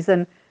whatever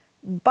reason.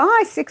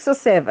 Buy 6 or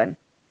 7.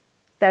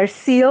 They're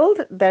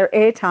sealed, they're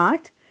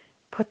airtight.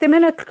 Put them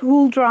in a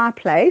cool, dry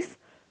place,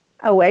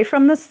 away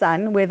from the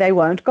sun where they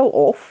won't go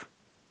off.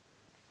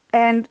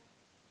 And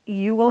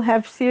you will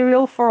have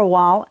cereal for a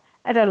while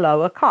at a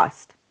lower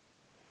cost.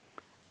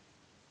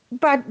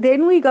 But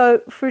then we go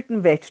fruit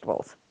and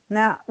vegetables.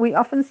 Now, we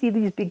often see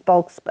these big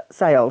bulk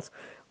sales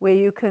where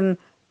you can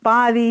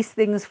buy these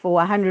things for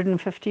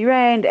 150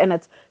 Rand and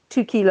it's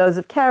 2 kilos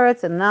of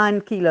carrots and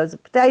 9 kilos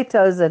of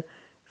potatoes and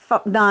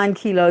 9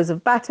 kilos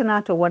of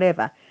butternut or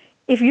whatever.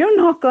 If you're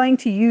not going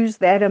to use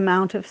that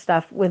amount of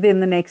stuff within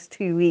the next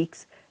 2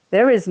 weeks,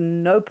 there is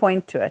no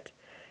point to it.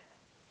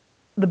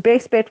 The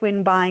best bet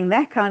when buying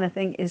that kind of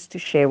thing is to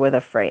share with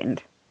a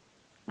friend.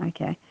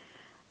 Okay.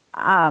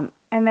 And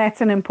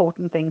that's an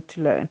important thing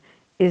to learn,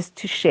 is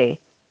to share.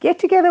 Get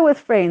together with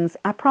friends.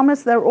 I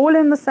promise they're all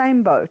in the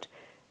same boat.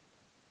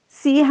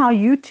 See how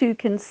you two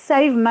can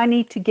save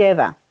money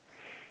together.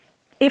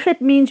 If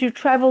it means you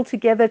travel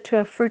together to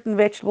a fruit and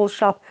vegetable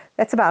shop,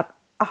 that's about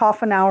a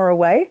half an hour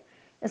away.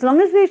 As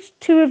long as there's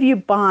 2 of you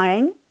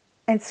buying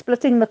and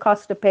splitting the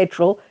cost of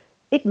petrol,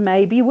 it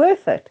may be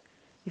worth it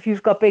if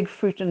you've got big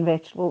fruit and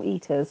vegetable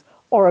eaters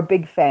or a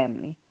big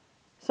family.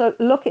 So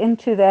look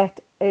into that.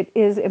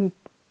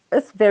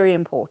 It's very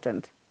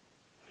important.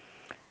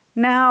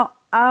 Now,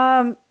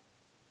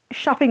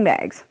 shopping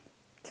bags.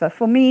 So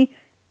for me,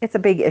 it's a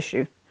big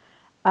issue.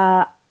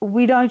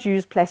 We don't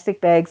use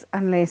plastic bags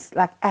unless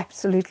like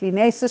absolutely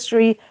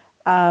necessary,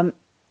 and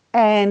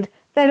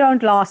they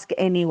don't last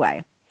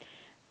anyway.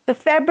 The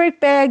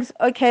fabric bags,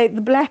 okay,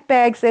 the black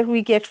bags that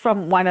we get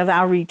from one of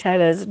our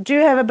retailers do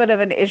have a bit of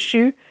an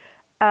issue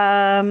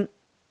where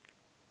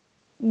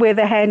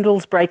the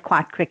handles break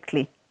quite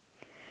quickly.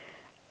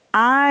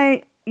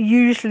 I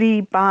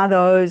usually buy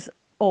those,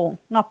 or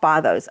not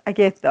buy those, I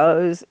get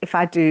those if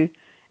I do,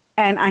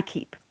 and I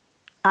keep.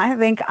 I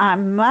think I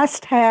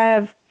must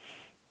have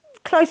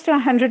close to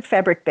 100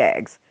 fabric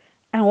bags.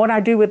 And what I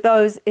do with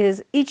those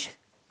is each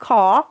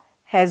car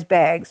has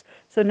bags.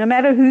 So no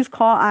matter whose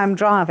car I'm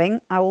driving,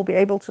 I will be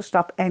able to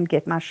stop and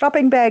get my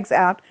shopping bags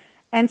out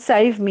and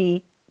save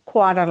me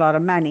quite a lot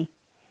of money.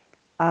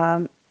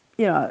 You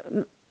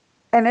know,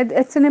 and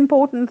it's an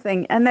important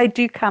thing, and they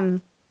do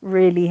come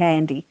really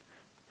handy.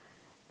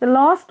 The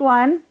last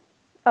one,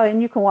 oh,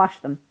 and you can wash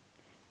them,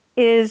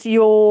 is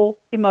your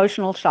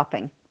emotional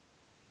shopping.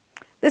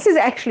 This is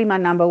actually my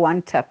number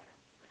one tip,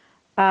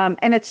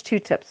 and it's two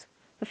tips.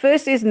 The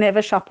first is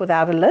never shop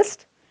without a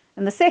list,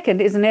 and the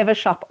second is never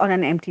shop on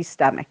an empty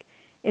stomach.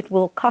 It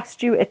will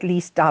cost you at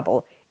least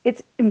double.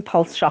 It's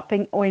impulse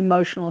shopping or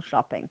emotional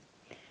shopping.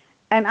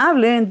 And I've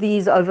learned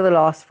these over the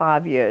last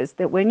 5 years,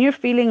 that when you're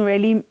feeling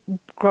really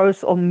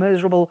gross or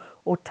miserable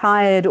or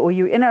tired or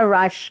you're in a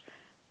rush,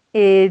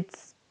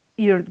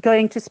 you're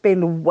going to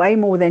spend way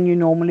more than you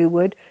normally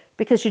would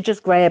because you're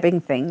just grabbing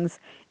things.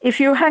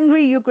 If you're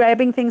hungry, you're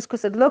grabbing things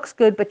because it looks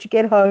good, but you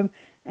get home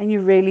and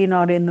you're really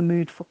not in the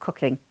mood for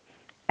cooking.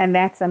 And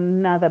that's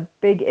another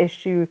big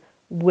issue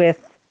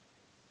with,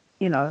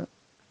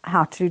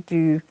 how to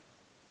do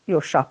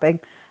your shopping.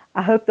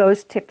 I hope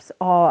those tips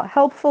are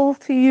helpful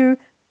to you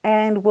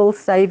and will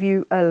save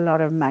you a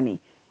lot of money.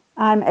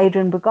 I'm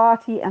Adrienne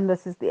Bugatti, and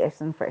this is the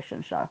Essen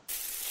Freshen Show.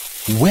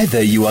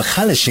 Whether you are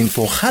halashing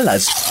for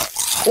halas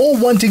or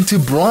wanting to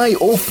braai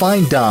or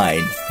fine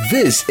dine,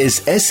 this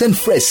is Essen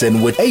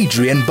Fressen with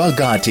Adrienne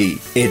Bugatti.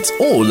 It's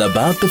all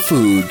about the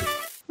food.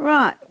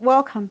 Right,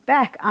 welcome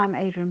back. I'm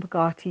Adrienne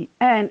Bugatti,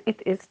 and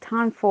it is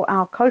time for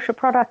our kosher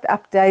product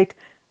update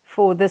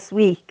for this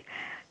week.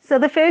 So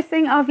the first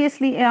thing,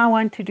 obviously, I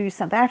want to do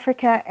South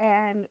Africa,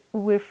 and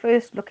we're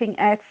first looking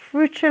at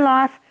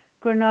Fruit2Life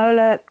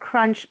Granola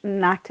Crunch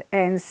Nut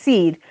and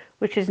Seed,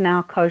 which is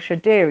now kosher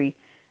dairy.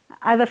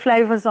 Other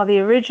flavors are the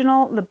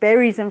original, the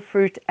berries and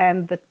fruit,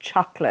 and the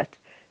chocolate.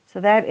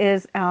 So that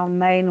is our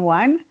main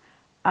one.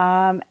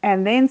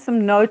 And then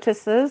some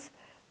notices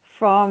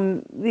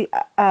from the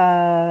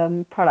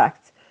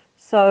products.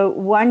 So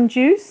One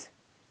Juice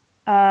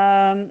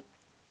apparently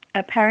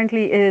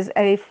is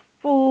a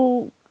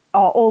full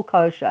all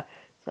kosher.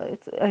 So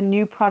it's a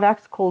new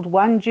product called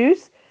One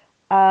Juice,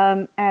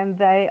 and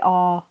they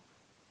are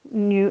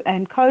new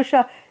and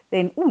kosher.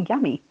 Then,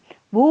 yummy.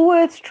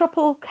 Woolworths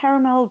Triple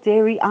Caramel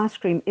Dairy Ice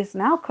Cream is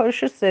now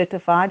kosher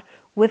certified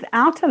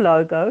without a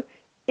logo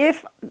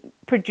if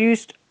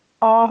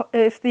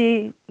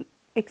the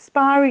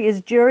expiry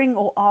is during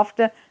or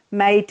after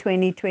May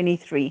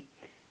 2023.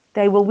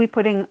 They will be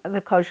putting the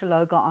kosher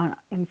logo on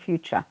in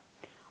future.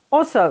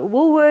 Also,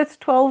 Woolworths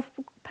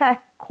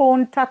 12-pack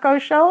corn taco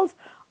shells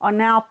are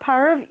now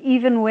Parav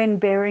even when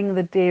bearing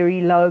the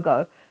dairy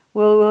logo.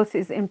 Woolworths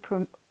is in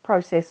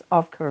process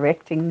of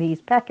correcting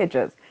these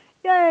packages.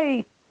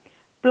 Yay!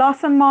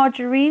 Blossom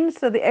margarine,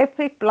 so the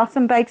Epic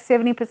Blossom Baked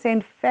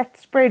 70% fat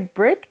spread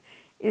brick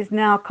is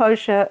now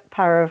kosher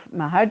Parav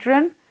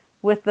Mahadran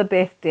with the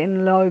Beth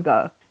Din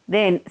logo.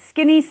 Then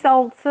Skinny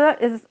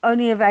Salsa is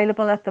only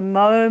available at the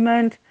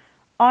moment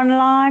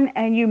online,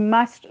 and you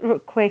must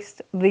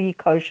request the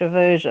kosher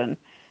version.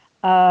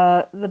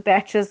 The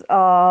batches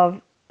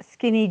of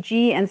Skinny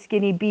G and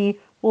Skinny B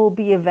will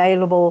be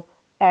available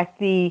at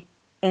the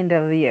end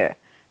of the year.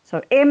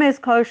 So M is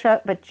kosher,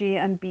 but G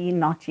and B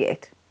not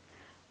yet.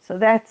 So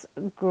that's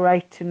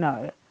great to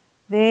know.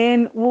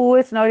 Then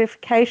Woolworths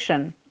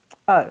notification.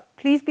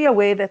 Please be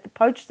aware that the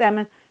poached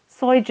salmon,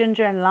 soy,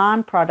 ginger, and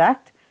lime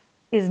product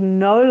is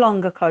no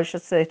longer kosher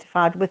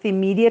certified with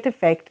immediate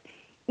effect,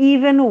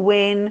 even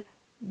when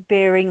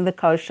bearing the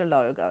kosher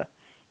logo.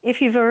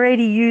 If you've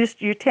already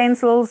used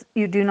utensils,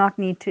 you do not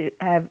need to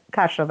have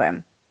kosher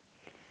them.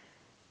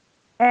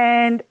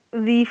 And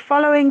the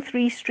following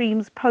 3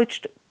 streams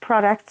poached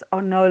products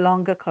are no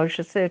longer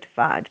kosher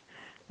certified.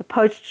 The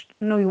poached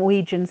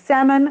Norwegian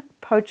salmon,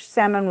 poached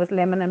salmon with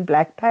lemon and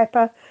black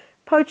pepper,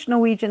 poached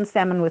Norwegian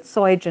salmon with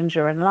soy,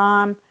 ginger, and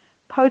lime,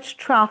 poached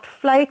trout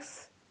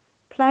flakes,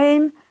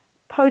 plain,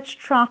 poached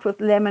trout with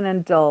lemon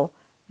and dill.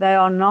 They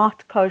are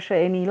not kosher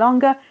any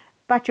longer,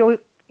 but your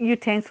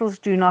utensils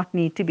do not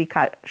need to be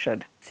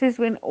koshered. It says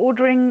when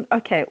ordering,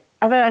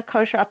 other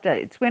kosher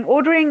updates. When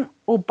ordering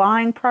or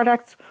buying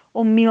products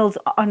or meals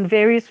on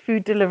various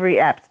food delivery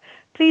apps,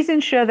 please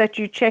ensure that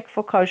you check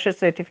for kosher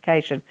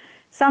certification.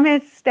 Some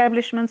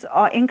establishments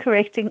are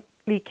incorrectly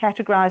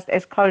categorized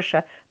as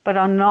kosher, but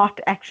are not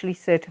actually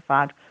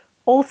certified.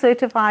 All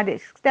certified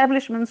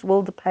establishments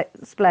will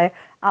display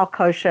our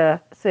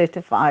kosher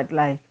certified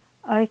label.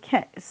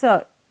 Okay,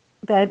 so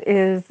that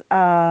is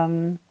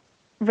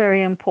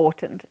very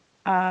important.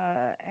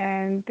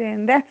 And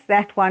then that's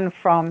that one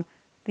from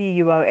the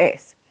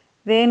UOS.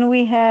 Then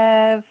we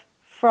have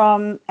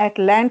from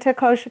Atlanta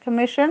Kosher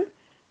Commission,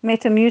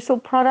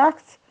 Metamucil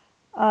products.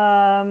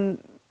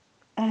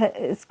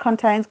 It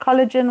contains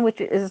collagen,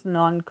 which is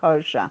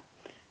non-kosher.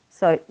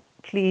 So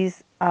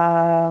please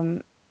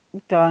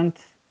don't,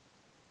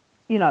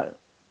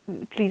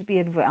 please be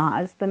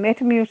advised. The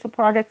Metamucil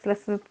products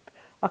listed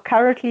are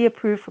currently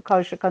approved for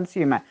kosher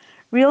consumer.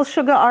 Real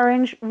sugar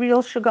orange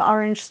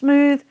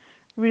smooth,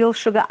 real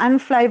sugar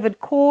unflavored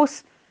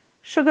coarse,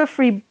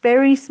 sugar-free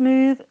berry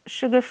smooth,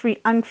 sugar-free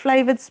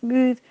unflavored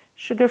smooth,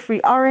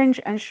 sugar-free orange,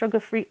 and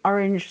sugar-free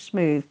orange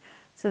smooth.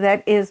 So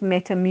that is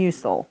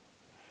Metamucil.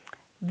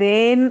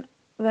 Then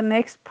the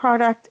next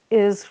product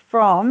is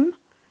from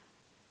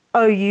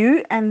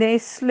OU, and their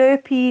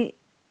Slurpee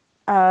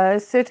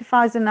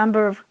certifies a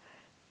number of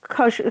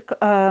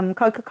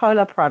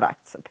Coca-Cola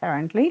products,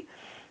 apparently,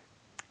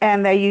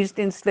 and they're used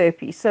in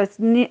Slurpee. So it's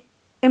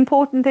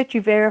important that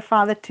you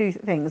verify the two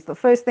things. The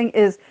first thing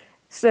is,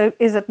 so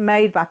is it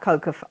made by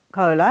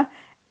Coca-Cola,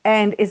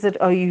 and is it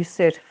OU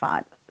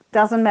certified?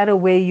 Doesn't matter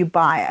where you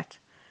buy it.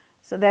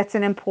 So that's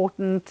an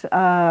important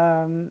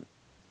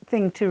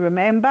thing to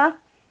remember,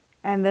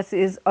 and this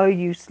is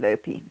OU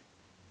Slurpee.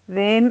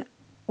 Then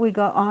we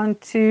go on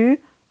to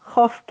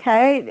Chof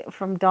K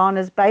from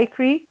Dana's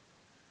Bakery.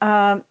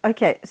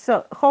 Okay,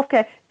 so Chof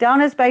K,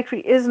 Dana's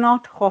Bakery is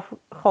not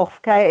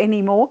Chof K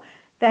anymore.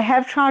 They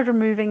have tried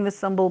removing the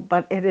symbol,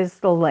 but it is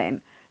still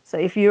there. So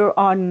if you're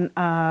on,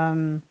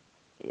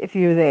 if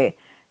you're there.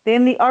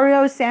 Then the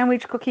Oreo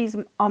sandwich cookies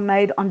are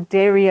made on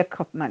dairy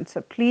equipment. So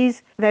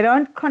please, they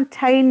don't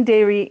contain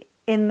dairy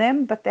in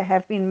them, but they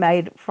have been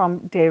made from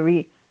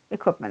dairy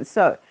equipment.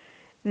 So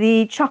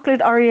the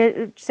chocolate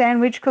Oreo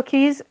sandwich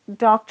cookies,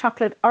 dark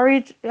chocolate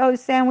Oreo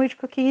sandwich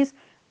cookies,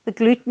 the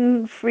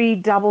gluten-free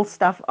double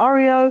stuffed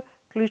Oreo,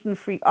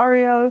 gluten-free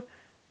Oreo,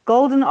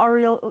 golden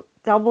Oreo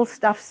double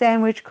stuffed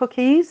sandwich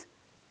cookies,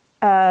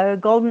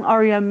 golden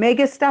Oreo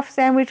mega stuffed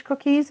sandwich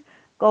cookies,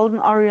 golden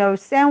Oreo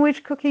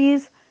sandwich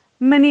cookies,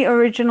 mini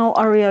original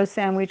Oreo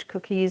sandwich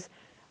cookies,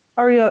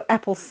 Oreo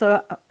apple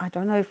I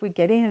don't know if we're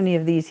getting any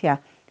of these here.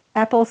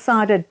 Apple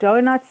cider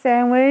donut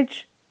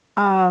sandwich,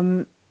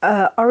 Oreo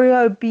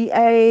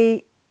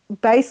BA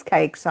base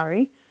cake,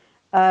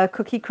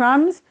 cookie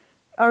crumbs,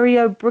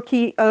 Oreo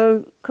brookie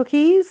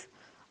cookies,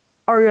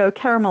 Oreo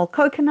caramel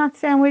coconut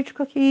sandwich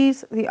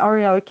cookies, the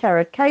Oreo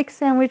carrot cake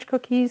sandwich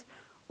cookies.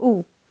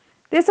 Ooh,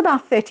 there's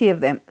about 30 of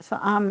them, so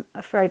I'm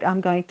afraid I'm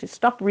going to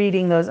stop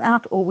reading those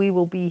out or we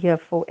will be here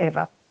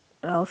forever.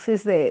 What else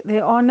is there?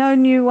 There are no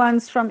new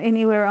ones from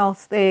anywhere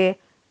else there.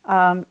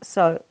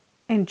 So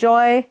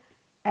enjoy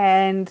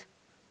and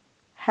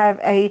have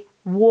a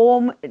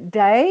warm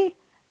day,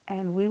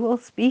 and we will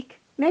speak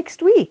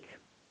next week.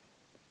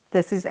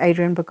 This is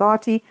Adrienne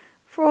Bogati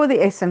for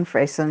the Essen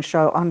Fressen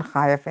Show on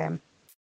Chai FM.